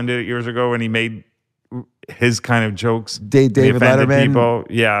MacFarlane did it years ago when he made his kind of jokes. David Letterman. People.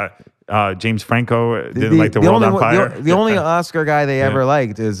 Yeah. James Franco didn't like the world on fire. The only Oscar guy they ever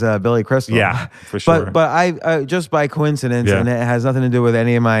liked is Billy Crystal. Yeah, for sure. But I just by coincidence, and it has nothing to do with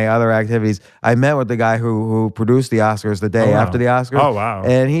any of my other activities, I met with the guy who produced the Oscars the day after the Oscars. Oh, wow.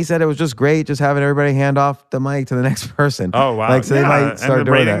 And he said it was just great just having everybody hand off the mic to the next person. Oh, wow. Like, so they might start and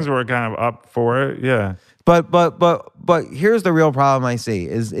the ratings were kind of up for it. Yeah. But here's the real problem I see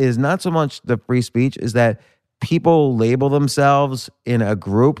is not so much the free speech, is that people label themselves in a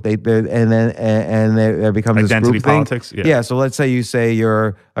group, there becomes this identity group thing. Politics. Yeah. So let's say you say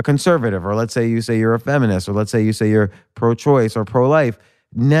you're a conservative, or let's say you say you're a feminist, or let's say you say you're pro-choice or pro-life.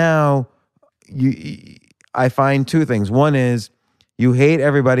 Now, I find two things. One is you hate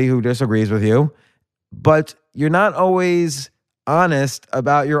everybody who disagrees with you, but you're not always honest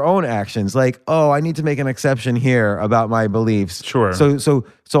about your own actions. Like, oh, I need to make an exception here about my beliefs. Sure.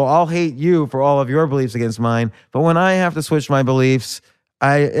 So I'll hate you for all of your beliefs against mine, but when I have to switch my beliefs,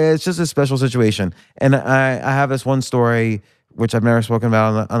 it's just a special situation. And I have this one story which I've never spoken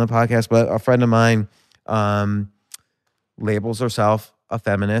about on the podcast, but a friend of mine labels herself a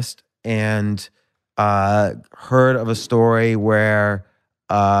feminist, and heard of a story where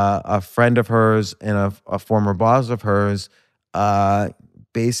a friend of hers and a former boss of hers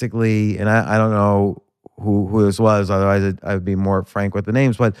basically, and I don't know who this was, otherwise I would be more frank with the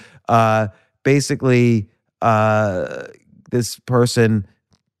names, but basically this person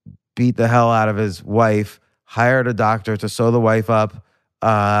beat the hell out of his wife, hired a doctor to sew the wife up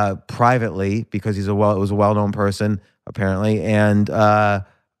privately, because it was a well-known person apparently, and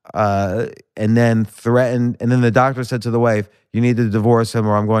then threatened, and then the doctor said to the wife, you need to divorce him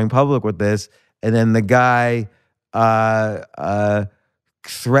or I'm going public with this. And then the guy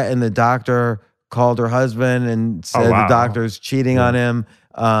threatened the doctor, called her husband and said the doctor's cheating on him,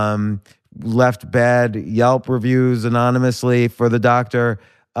 left bad Yelp reviews anonymously for the doctor.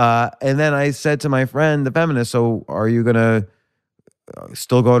 And then I said to my friend, the feminist, so are you going to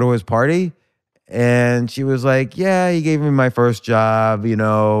still go to his party? And she was like, yeah, he gave me my first job,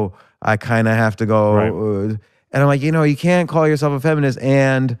 I kind of have to go. Right. And I'm like, you can't call yourself a feminist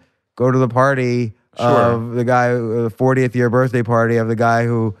and go to the party of the guy, the 40th year birthday party of the guy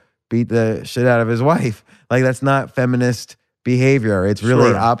who beat the shit out of his wife. Like, that's not feminist behavior. It's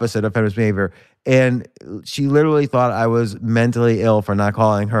really opposite of feminist behavior. And she literally thought I was mentally ill for not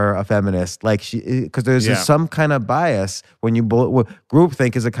calling her a feminist. Like, because there's just some kind of bias when you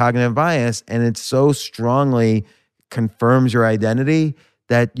groupthink is a cognitive bias, and it so strongly confirms your identity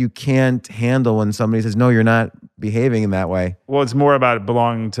that you can't handle when somebody says, no, you're not behaving in that way. Well, it's more about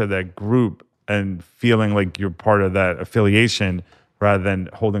belonging to that group and feeling like you're part of that affiliation rather than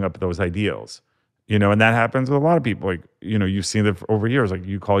holding up those ideals. And that happens with a lot of people. Like, you've seen it over years. Like,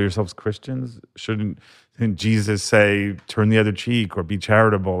 you call yourselves Christians. Shouldn't Jesus say, turn the other cheek or be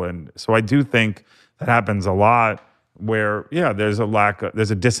charitable? And so I do think that happens a lot where, there's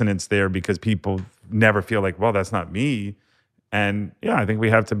a dissonance there because people never feel like, well, that's not me. And I think we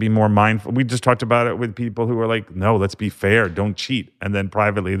have to be more mindful. We just talked about it with people who are like, no, let's be fair, don't cheat. And then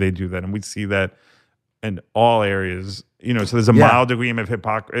privately they do that. And we see that in all areas, so there's a mild degree of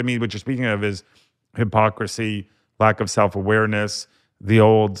hypocrisy. I mean, what you're speaking of is hypocrisy, lack of self-awareness, the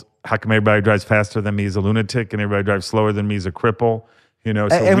old, how come everybody drives faster than me is a lunatic and everybody drives slower than me is a cripple? You know,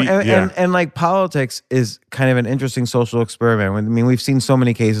 so and like politics is kind of an interesting social experiment. I mean, we've seen so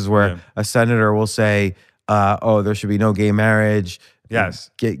many cases where a senator will say, oh, there should be no gay marriage.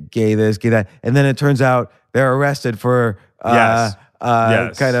 Yes. Gay this, gay that. And then it turns out they're arrested for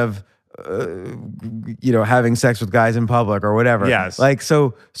kind of, having sex with guys in public or whatever. Yes. Like,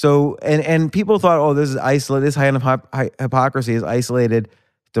 and people thought, oh, this is isolated. This kind of hypocrisy is isolated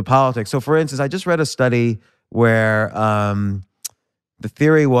to politics. So for instance, I just read a study where the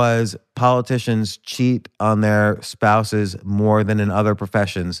theory was politicians cheat on their spouses more than in other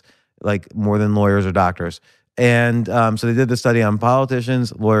professions, like more than lawyers or doctors. And so they did the study on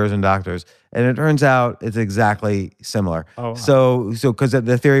politicians, lawyers, and doctors. And it turns out it's exactly similar. Oh, wow. So because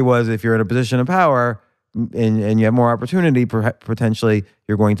the theory was if you're in a position of power and you have more opportunity, potentially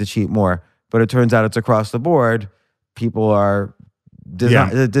you're going to cheat more. But it turns out it's across the board. People are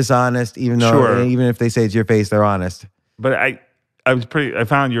dishonest, even if they say it's your face, they're honest. But I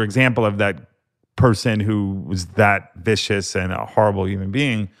found your example of that person who was that vicious and a horrible human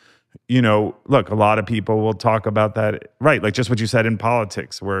being. You know, look, a lot of people will talk about that, right? Like just what you said in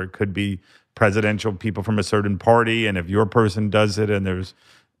politics, where it could be presidential people from a certain party, and if your person does it, and there's,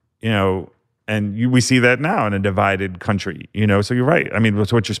 we see that now in a divided country, So you're right. I mean,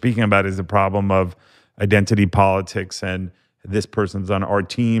 what you're speaking about is the problem of identity politics, and this person's on our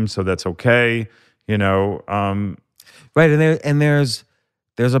team, so that's okay, Right, and there's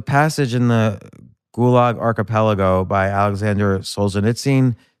a passage in the Gulag Archipelago by Alexander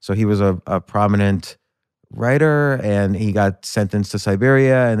Solzhenitsyn. So he was a prominent writer, and he got sentenced to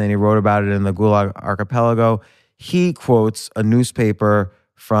Siberia, and then he wrote about it in the Gulag Archipelago. He quotes a newspaper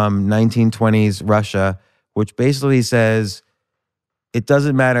from 1920s Russia, which basically says, it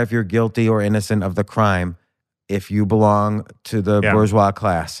doesn't matter if you're guilty or innocent of the crime if you belong to the bourgeois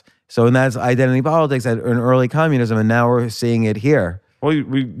class. So, and that's identity politics in early communism, and now we're seeing it here. Well,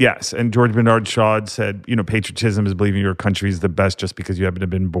 yes, and George Bernard Shaw said, patriotism is believing your country is the best just because you happen to have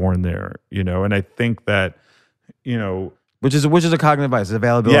been born there, and I think that, Which is a cognitive bias,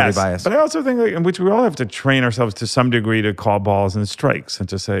 availability bias. But I also think in which we all have to train ourselves to some degree to call balls and strikes and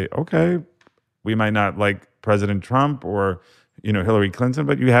to say, okay, we might not like President Trump or, Hillary Clinton,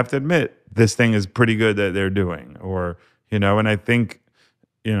 but you have to admit this thing is pretty good that they're doing, or, and I think,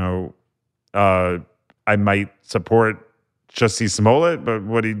 I might support Jussie Smollett, but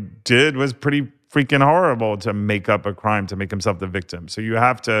what he did was pretty freaking horrible to make up a crime, to make himself the victim. So you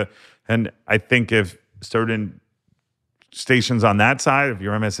have to, and I think if certain stations on that side, if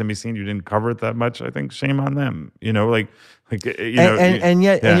you're MSNBC and you didn't cover it that much, I think shame on them. And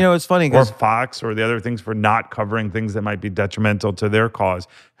yet, it's funny, or Fox or the other things for not covering things that might be detrimental to their cause.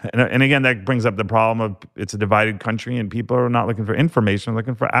 And again, that brings up the problem of it's a divided country and people are not looking for information,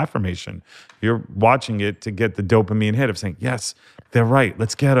 looking for affirmation. You're watching it to get the dopamine hit of saying, yes, they're right,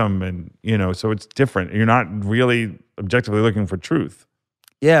 let's get them. And, so it's different. You're not really objectively looking for truth.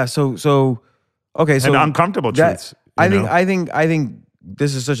 Yeah. So okay. So and uncomfortable truths. I think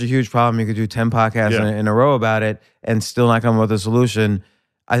this is such a huge problem. You could do 10 podcasts in a row about it and still not come up with a solution.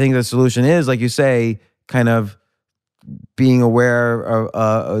 I think the solution is, like you say, kind of being aware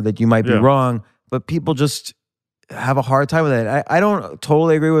of, that you might be wrong, but people just have a hard time with it. I don't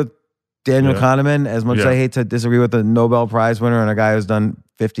totally agree with Daniel Kahneman as much as I hate to disagree with a Nobel Prize winner and a guy who's done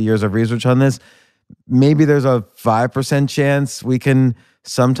 50 years of research on this. Maybe there's a 5% chance we can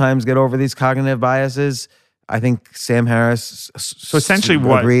sometimes get over these cognitive biases. I think Sam Harris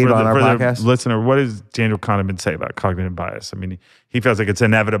agreed on our podcast. The listener, what does Daniel Kahneman say about cognitive bias? I mean, he feels like it's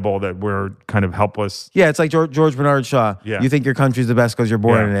inevitable that we're kind of helpless. Yeah, it's like George Bernard Shaw. Yeah. You think your country's the best because you're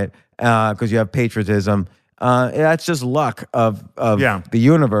born in it, because you have patriotism. That's just luck of the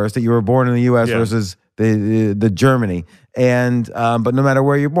universe that you were born in the U.S. versus the Germany. And but no matter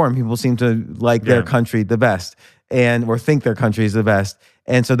where you're born, people seem to like their country the best, or think their country is the best.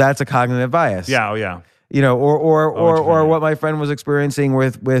 And so that's a cognitive bias. Yeah, oh yeah. Or what my friend was experiencing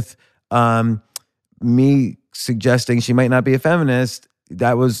with me suggesting she might not be a feminist.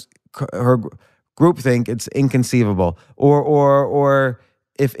 That was her groupthink. It's inconceivable. Or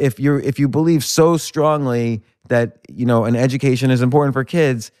if you believe so strongly that an education is important for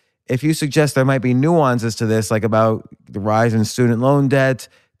kids, if you suggest there might be nuances to this, like about the rise in student loan debt,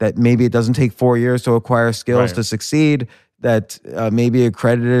 that maybe it doesn't take 4 years to acquire skills to succeed, that maybe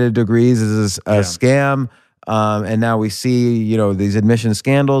accredited degrees is a scam, and now we see these admission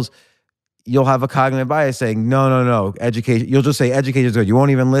scandals, you'll have a cognitive bias saying no, education. You'll just say education is good. You won't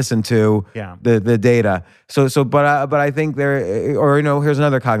even listen to the data. But I think here's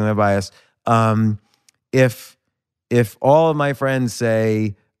another cognitive bias. If all of my friends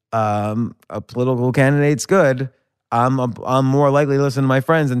say a political candidate's good, I'm more likely to listen to my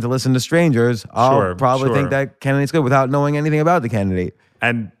friends than to listen to strangers. I'll probably think that candidate's good without knowing anything about the candidate.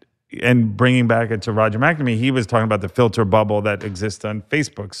 And bringing back it to Roger McNamee, he was talking about the filter bubble that exists on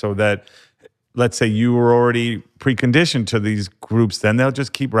Facebook, so that let's say you were already preconditioned to these groups, then they'll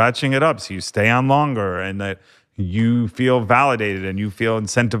just keep ratcheting it up, so you stay on longer, and that you feel validated and you feel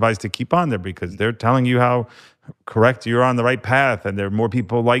incentivized to keep on there because they're telling you how correct you're on the right path and there are more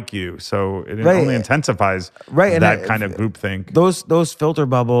people like you. So it only intensifies that kind of groupthink. Those filter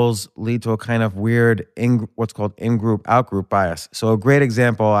bubbles lead to a kind of weird what's called in-group, out-group bias. So a great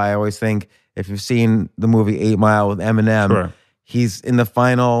example, I always think, if you've seen the movie 8 Mile with Eminem, he's in the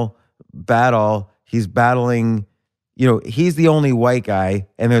final battle, he's battling, he's the only white guy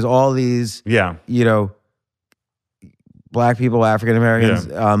and there's all these, black people, African Americans,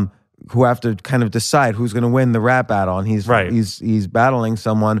 who have to kind of decide who's going to win the rap battle, and he's battling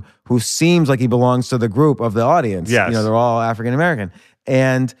someone who seems like he belongs to the group of the audience. Yes. They're all African American,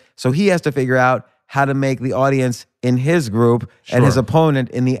 and so he has to figure out how to make the audience in his group and his opponent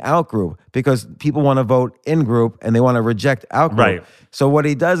in the out group, because people want to vote in group and they want to reject out group. Right. So what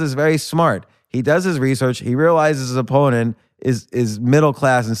he does is very smart. He does his research. He realizes his opponent is middle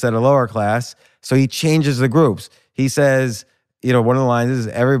class instead of lower class, so he changes the groups. He says, one of the lines is,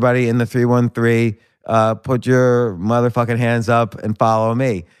 everybody in the 313, put your motherfucking hands up and follow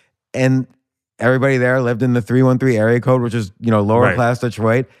me. And everybody there lived in the 313 area code, which is, lower class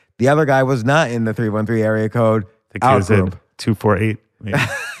Detroit. The other guy was not in the 313 area code. I think he was in 248. Yeah.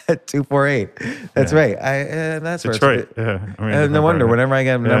 248. That's right. That's Detroit. No wonder. Whenever I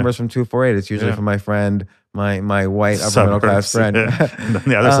get numbers from 248, it's usually from my friend, my white upper middle class friend. On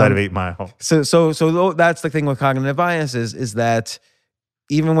the other side of 8 Mile. So that's the thing with cognitive biases, is that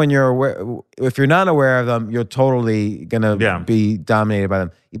even when you're aware, if you're not aware of them, you're totally gonna be dominated by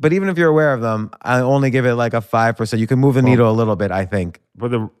them. But even if you're aware of them, I only give it like a 5%. You can move the needle a little bit, I think. Well,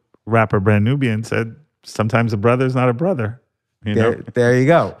 the rapper Brand Nubian said, sometimes a brother's not a brother. There you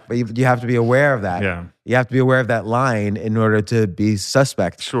go. But you have to be aware of that. Yeah. You have to be aware of that line in order to be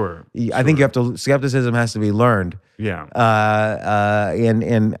suspect. Sure. I think skepticism has to be learned. Yeah.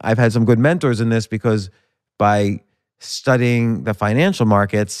 And I've had some good mentors in this, because by studying the financial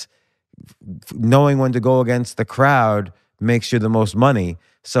markets, knowing when to go against the crowd makes you the most money.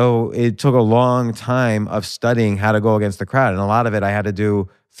 So it took a long time of studying how to go against the crowd. And a lot of it I had to do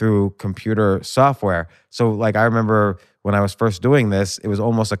through computer software. So like, I remember when I was first doing this, it was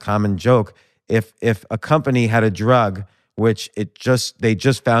almost a common joke. If a company had a drug which they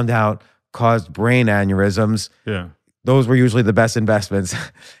just found out caused brain aneurysms, those were usually the best investments,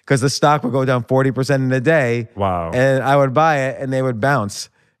 because the stock would go down 40% in a day. Wow. And I would buy it and they would bounce.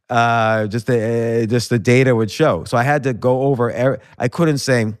 Just the data would show. So I had to go over. I couldn't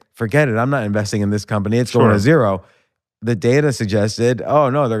say, forget it, I'm not investing in this company, it's going to zero. The data suggested, oh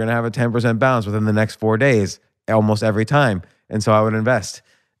no, they're going to have a 10% bounce within the next 4 days, almost every time. And so I would invest.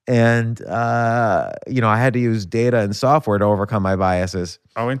 And, I had to use data and software to overcome my biases.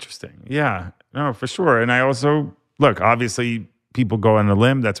 Oh, interesting. Yeah, no, for sure. And I also, look, obviously people go on a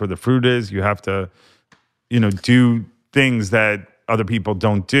limb. That's where the fruit is. You have to, do things that other people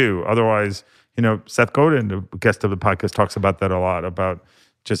don't do. Otherwise, Seth Godin, the guest of the podcast, talks about that a lot, about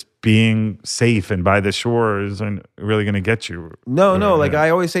just being safe and by the shore isn't really going to get you. No. Like I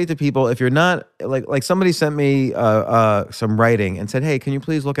always say to people, if you're not like somebody sent me some writing and said, hey, can you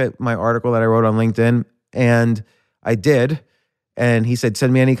please look at my article that I wrote on LinkedIn? And I did. And he said,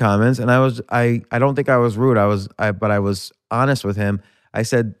 send me any comments. And I don't think I was rude. But I was honest with him. I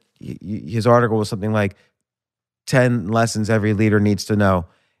said, his article was something like 10 lessons every leader needs to know.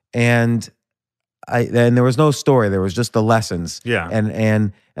 And there was no story. There was just the lessons. Yeah.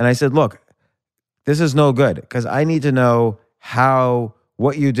 And I said, look, this is no good, because I need to know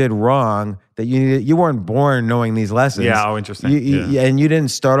what you did wrong, that you weren't born knowing these lessons. Yeah. Oh, interesting. And you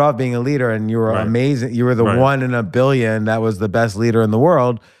didn't start off being a leader and you were amazing. You were the one in a billion that was the best leader in the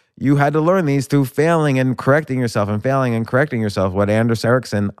world. You had to learn these through failing and correcting yourself, and failing and correcting yourself. What Anders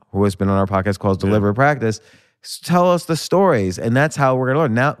Ericsson, who has been on our podcast, calls deliberate practice. Tell us the stories. And that's how we're going to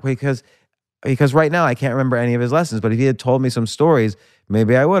learn now, because right now I can't remember any of his lessons, but if he had told me some stories,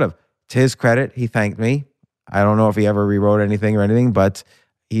 maybe I would have. To his credit, he thanked me. I don't know if he ever rewrote anything or anything, but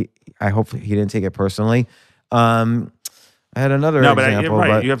I hope he didn't take it personally. I had another example.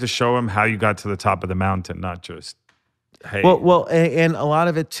 But you have to show him how you got to the top of the mountain, not just, hey. Well, and a lot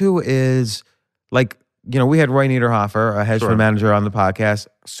of it too is like, we had Roy Niederhofer, a hedge fund manager, on the podcast,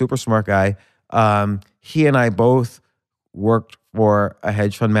 super smart guy. He and I both worked for a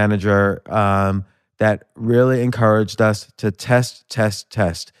hedge fund manager that really encouraged us to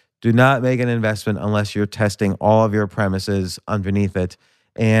test. Do not make an investment unless you're testing all of your premises underneath it.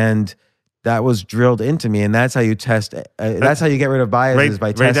 And that was drilled into me, and that's how you test. That's how you get rid of biases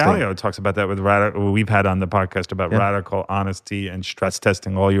by testing. Ray Dalio talks about that with we've had on the podcast about radical honesty and stress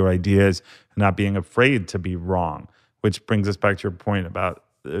testing all your ideas and not being afraid to be wrong, which brings us back to your point about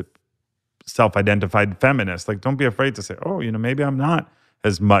self-identified feminists. Like, don't be afraid to say, oh, maybe I'm not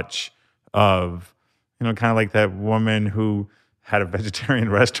as much of, kind of like that woman who had a vegetarian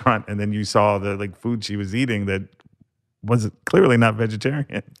restaurant and then you saw the food she was eating that was clearly not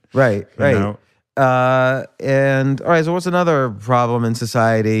vegetarian. Right. And all right, so what's another problem in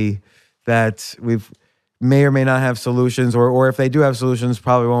society that we've may or may not have solutions, or if they do have solutions,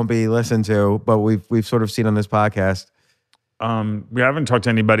 probably won't be listened to, but we've sort of seen on this podcast? We haven't talked to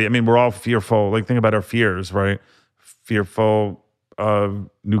anybody. I mean, we're all fearful. Think about our fears, right? Fearful of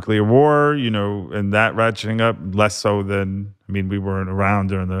nuclear war, and that ratcheting up, less so than, we weren't around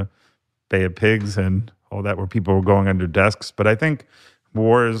during the Bay of Pigs and all that, where people were going under desks. But I think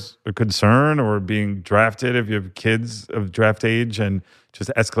war is a concern, or being drafted if you have kids of draft age, and just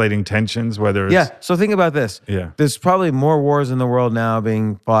escalating tensions, whether it's... so think about this. There's probably more wars in the world now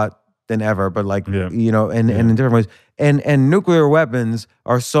being fought than ever, but and in different ways. And nuclear weapons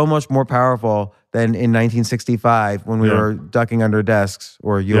are so much more powerful than in 1965 when we were ducking under desks,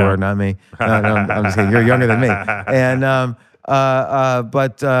 or you were, not me. No, I'm just kidding. You're younger than me. And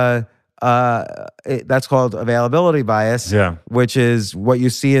that's called availability bias, which is what you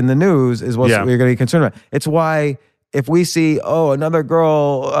see in the news is what you're going to be concerned about. It's why if we see, another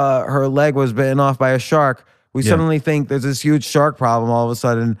girl, her leg was bitten off by a shark, we suddenly think there's this huge shark problem all of a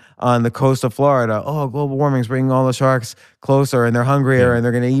sudden on the coast of Florida. Oh, global warming's bringing all the sharks closer, and they're hungrier, and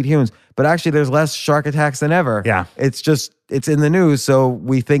they're going to eat humans. But actually, there's less shark attacks than ever. It's in the news, so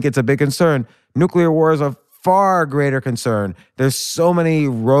we think it's a big concern. Nuclear war is a far greater concern. There's so many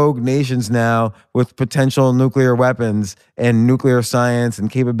rogue nations now with potential nuclear weapons and nuclear science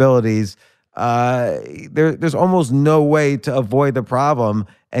and capabilities. There's almost no way to avoid the problem,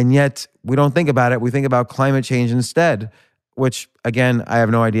 and yet we don't think about it. We think about climate change instead, which, again, I have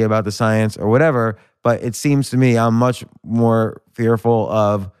no idea about the science or whatever, but it seems to me I'm much more fearful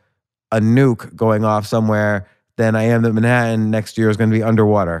of a nuke going off somewhere than I am that Manhattan next year is going to be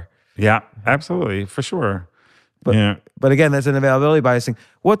underwater. Yeah, absolutely, for sure. But again, that's an availability bias thing.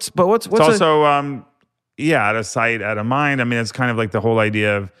 What's it's also out of sight, out of mind. It's kind of like the whole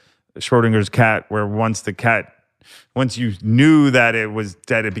idea of Schrodinger's cat, where once you knew that it was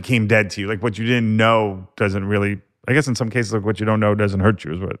dead, it became dead to you. Like, what you didn't know doesn't really, I guess in some cases, like what you don't know doesn't hurt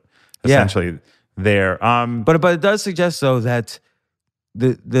you, is what essentially there. But it does suggest, though, that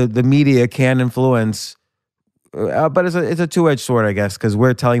the media can influence. But it's a two-edged sword, I guess, because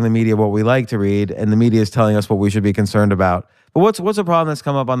we're telling the media what we like to read, and the media is telling us what we should be concerned about. But what's a problem that's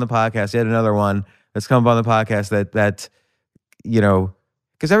come up on the podcast? Yet another one that's come up on the podcast that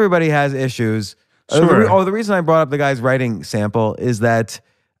because everybody has issues. Sure. The reason I brought up the guy's writing sample is that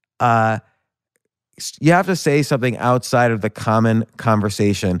you have to say something outside of the common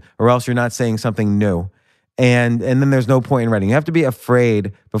conversation, or else you're not saying something new. And then there's no point in writing. You have to be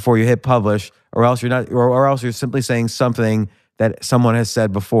afraid before you hit publish, or else you're not, or else you're simply saying something that someone has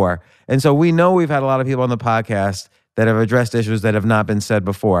said before. And so we know we've had a lot of people on the podcast that have addressed issues that have not been said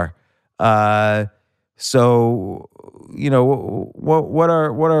before. So what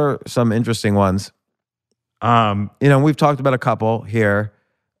are some interesting ones? We've talked about a couple here.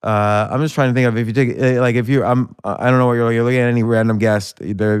 I'm just trying to think of if you take I don't know what you're looking at any random guest.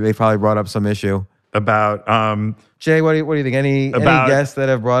 They probably brought up some issue. About Jay, what do you think? Any guests that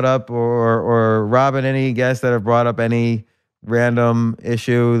have brought up, or Robin, any guests that have brought up any random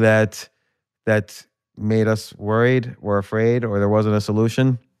issue that made us worried or afraid, or there wasn't a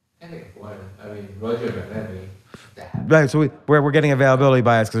solution? Roger McNamee. Right, so we're getting availability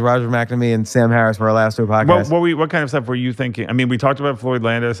bias because Roger McNamee and Sam Harris were our last two podcasts. What kind of stuff were you thinking? We talked about Floyd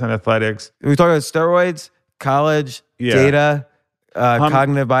Landis and athletics. We talked about steroids, college, data,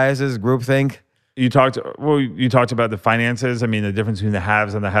 cognitive biases, groupthink. You talked about the finances. The difference between the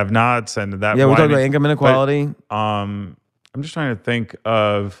haves and the have-nots, and that. Yeah, we talked about income inequality. But, I'm just trying to think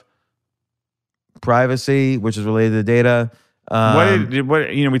of privacy, which is related to data.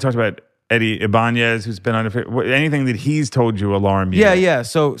 We talked about Eddie Ibanez, who's been on anything that he's told you alarm you. Yeah.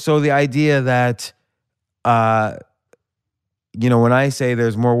 So the idea that, when I say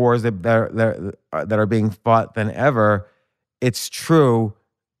there's more wars that are being fought than ever, it's true.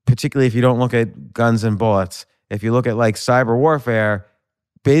 Particularly if you don't look at guns and bullets. If you look at cyber warfare,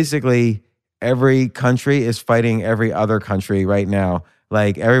 basically every country is fighting every other country right now.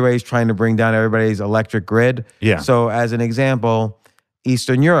 Like everybody's trying to bring down everybody's electric grid. Yeah. So as an example,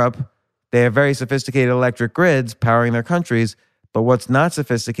 Eastern Europe, they have very sophisticated electric grids powering their countries. But what's not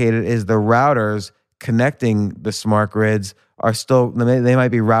sophisticated is the routers connecting the smart grids are still, they might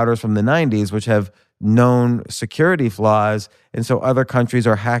be routers from the 90s, which have known security flaws. And so other countries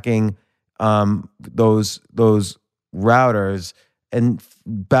are hacking those routers, and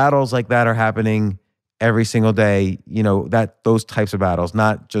battles like that are happening every single day. You know, that those types of battles,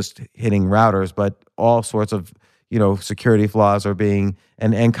 not just hitting routers, but all sorts of, you know, security flaws are being,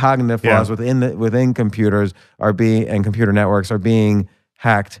 and cognitive flaws within computers are being, and computer networks are being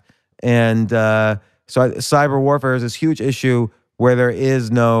hacked. And so cyber warfare is this huge issue where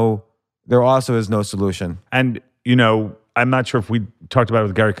there also is no solution. And, you know, I'm not sure if we talked about it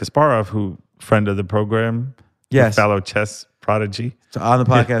with Garry Kasparov, who friend of the program, yes, fellow chess prodigy, on the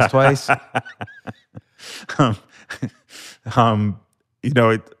podcast twice. You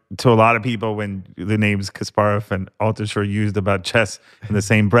know, to a lot of people, when the names Kasparov and Altucher used about chess in the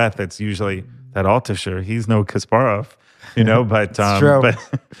same breath, it's usually that Altucher, he's no Kasparov, you know. But true.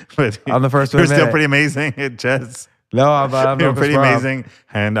 but I'm the first to you're admit still it. pretty amazing at chess. No, I'm You're no pretty Kasparov. amazing,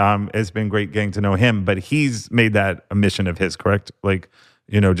 and it's been great getting to know him. But he's made that a mission of his, correct? Like,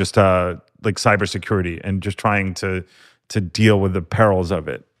 you know, just like cybersecurity and just trying to deal with the perils of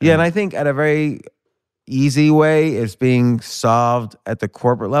it. Yeah, and I think at a very easy way, it's being solved at the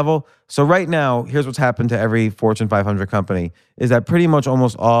corporate level. So right now, here's what's happened to every Fortune 500 company, is that pretty much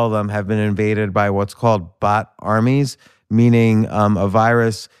almost all of them have been invaded by what's called bot armies, meaning a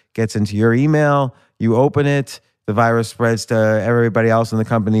virus gets into your email, you open it, the virus spreads to everybody else in the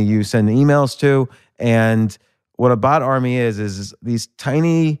company you send emails to. And what a bot army is these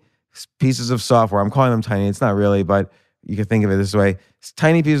tiny pieces of software. I'm calling them tiny. It's not really, but you can think of it this way. It's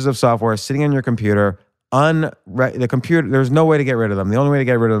tiny pieces of software sitting on your computer. The computer, there's no way to get rid of them. The only way to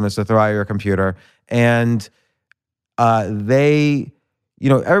get rid of them is to throw out your computer. And they, you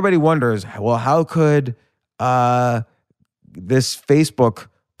know, everybody wonders, well, how could this Facebook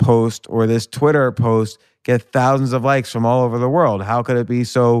post or this Twitter post get thousands of likes from all over the world? How could it be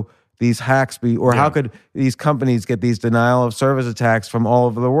so, these hacks be, or how could these companies get these denial of service attacks from all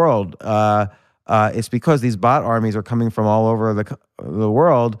over the world? It's because these bot armies are coming from all over the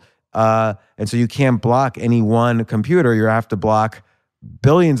world. And so you can't block any one computer. You have to block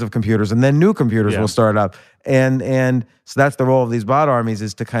billions of computers, and then new computers will start up. And so that's the role of these bot armies,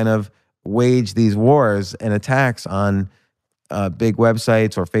 is to kind of wage these wars and attacks on big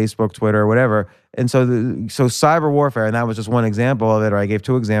websites or Facebook, Twitter, or whatever. And so cyber warfare, and that was just one example of it, or I gave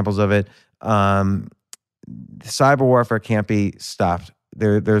two examples of it. Cyber warfare can't be stopped.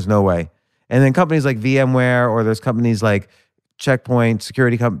 There's no way. And then companies like VMware, or there's companies like Checkpoint,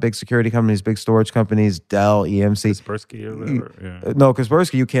 big security companies, big storage companies, Dell, EMC. Kaspersky or whatever. Yeah. No,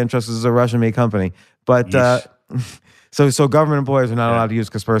 Kaspersky you can't trust. This is a Russian-made company. But so government employees are not allowed to use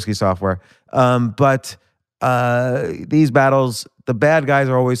Kaspersky software. But these battles, the bad guys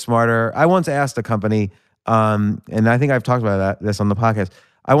are always smarter. I once asked a company, and I think I've talked about this on the podcast.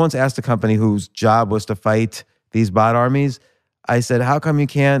 I once asked a company whose job was to fight these bot armies. I said, "How come you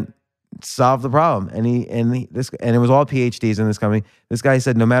can't solve the problem?" And it was all PhDs in this company. This guy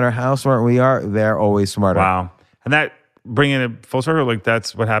said, "No matter how smart we are, they're always smarter." Wow. And that, bringing it full circle, like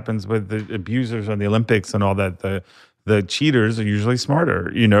that's what happens with the abusers on the Olympics and all that. The cheaters are usually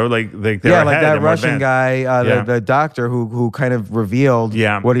smarter, you know, like they're ahead, like that Russian advanced. guy, the doctor who kind of revealed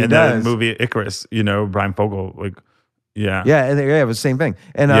what he does. In the movie Icarus, you know, Brian Fogel, like, yeah, it was the same thing.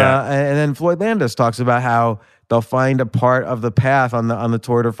 And and then Floyd Landis talks about how they'll find a part of the path on the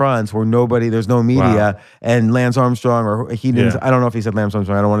Tour de France where there's no media, and Lance Armstrong, or he didn't. I don't know if he said Lance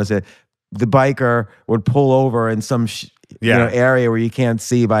Armstrong. I don't want to say it. The biker would pull over in some area where you can't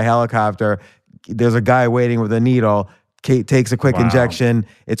see by helicopter. There's a guy waiting with a needle. Kate takes a quick injection.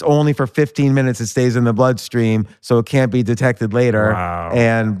 It's only for 15 minutes. It stays in the bloodstream, so it can't be detected later. Wow.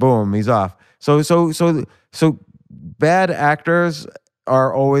 And boom, he's off. So bad actors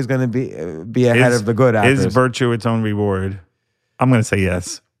are always going to be ahead of the good actors. Is virtue its own reward? I'm going to say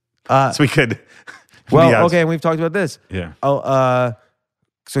yes. So we could. Well, okay, and we've talked about this. Yeah.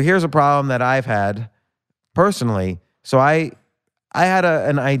 So here's a problem that I've had personally. So I had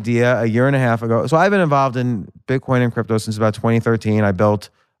an idea a year and a half ago. So I've been involved in Bitcoin and crypto since about 2013. I built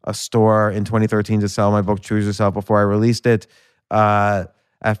a store in 2013 to sell my book, Choose Yourself, before I released it.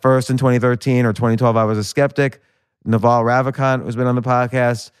 At first in 2013 or 2012, I was a skeptic. Naval Ravikant, who's been on the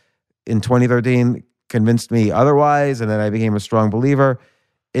podcast, in 2013 convinced me otherwise, and then I became a strong believer.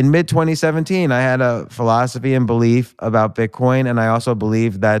 In mid-2017, I had a philosophy and belief about Bitcoin, and I also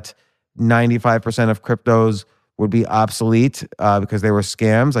believed that 95% of cryptos would be obsolete because they were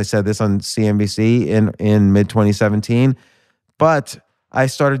scams. I said this on CNBC in mid-2017. But I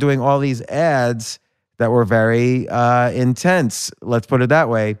started doing all these ads that were very intense, let's put it that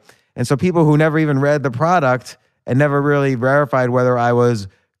way. And so people who never even read the product and never really verified whether I was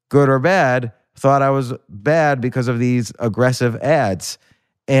good or bad thought I was bad because of these aggressive ads.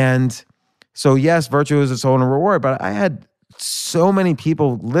 And so yes, virtue is its own reward, but I had so many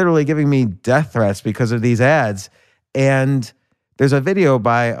people literally giving me death threats because of these ads. And there's a video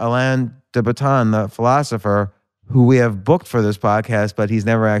by Alain de Botton, the philosopher, who we have booked for this podcast, but he's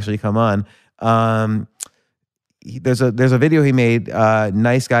never actually come on. There's a video he made,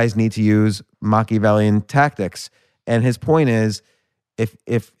 Nice Guys Need to Use Machiavellian Tactics. And his point is,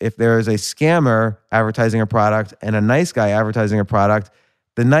 if there is a scammer advertising a product and a nice guy advertising a product,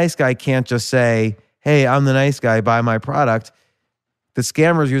 the nice guy can't just say, hey, I'm the nice guy, buy my product. The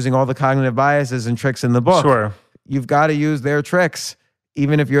scammer's using all the cognitive biases and tricks in the book. Sure. You've got to use their tricks,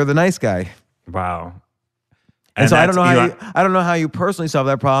 even if you're the nice guy. Wow. And so I don't know how you personally solve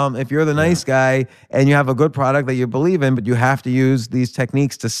that problem. If you're the nice guy and you have a good product that you believe in, but you have to use these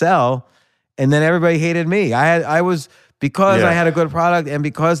techniques to sell, and then everybody hated me. Because I had a good product and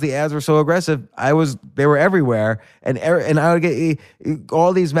because the ads were so aggressive, they were everywhere. And I would get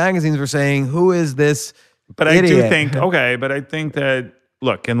all these magazines were saying, who is this idiot? I think that,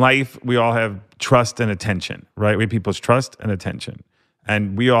 look, in life, we all have trust and attention, right? We have people's trust and attention.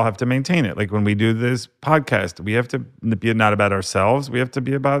 And we all have to maintain it. Like when we do this podcast, we have to be not about ourselves. We have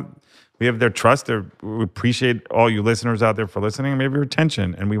their trust. We appreciate all you listeners out there for listening. And we have your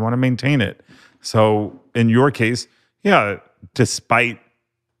attention and we want to maintain it. So in your case, despite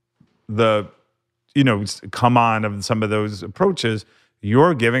the, come on of some of those approaches,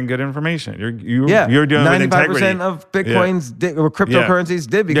 you're giving good information. You're doing 95% with integrity. 95% of Bitcoins or cryptocurrencies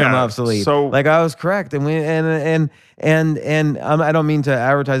did become obsolete. So I was correct, and I don't mean to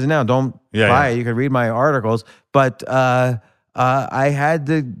advertise it now. Don't buy it. You can read my articles, but I had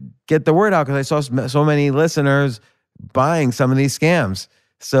to get the word out because I saw so many listeners buying some of these scams.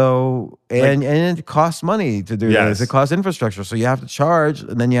 So, and it costs money to do this. It costs infrastructure. So you have to charge,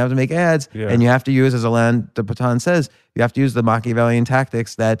 and then you have to make ads, and you have to use, as Alain de Botton says, you have to use the Machiavellian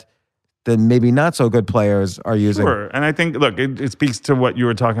tactics that the maybe not so good players are using. Sure. And I think, look, it speaks to what you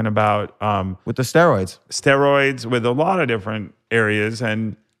were talking about. With the steroids. Steroids, with a lot of different areas.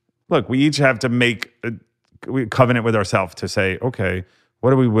 And look, we each have to make a covenant with ourselves to say, okay,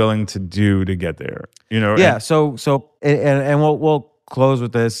 what are we willing to do to get there? Yeah, so we'll close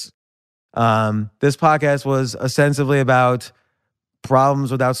with this. This podcast was ostensibly about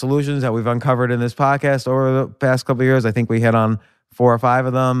problems without solutions that we've uncovered in this podcast over the past couple of years. I think we hit on 4 or 5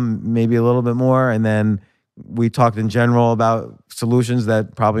 of them, maybe a little bit more. And then we talked in general about solutions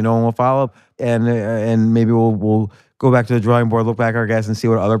that probably no one will follow. And maybe we'll go back to the drawing board, look back at our guests and see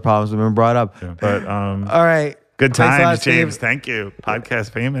what other problems have been brought up. Yeah, but all right. Good times, James. Thank you. Podcast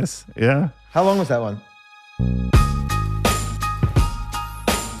famous. Yeah. How long was that one?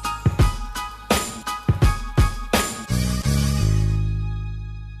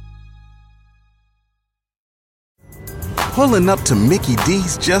 Pulling up to Mickey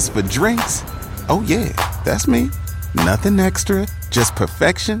D's just for drinks? Oh yeah, that's me. Nothing extra, just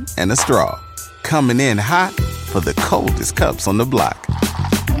perfection and a straw. Coming in hot for the coldest cups on the block.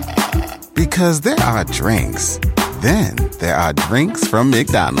 Because there are drinks. Then there are drinks from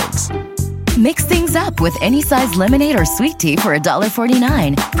McDonald's. Mix things up with any size lemonade or sweet tea for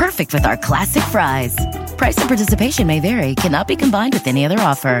 $1.49. Perfect with our classic fries. Price and participation may vary. Cannot be combined with any other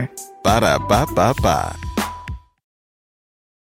offer. Ba-da-ba-ba-ba.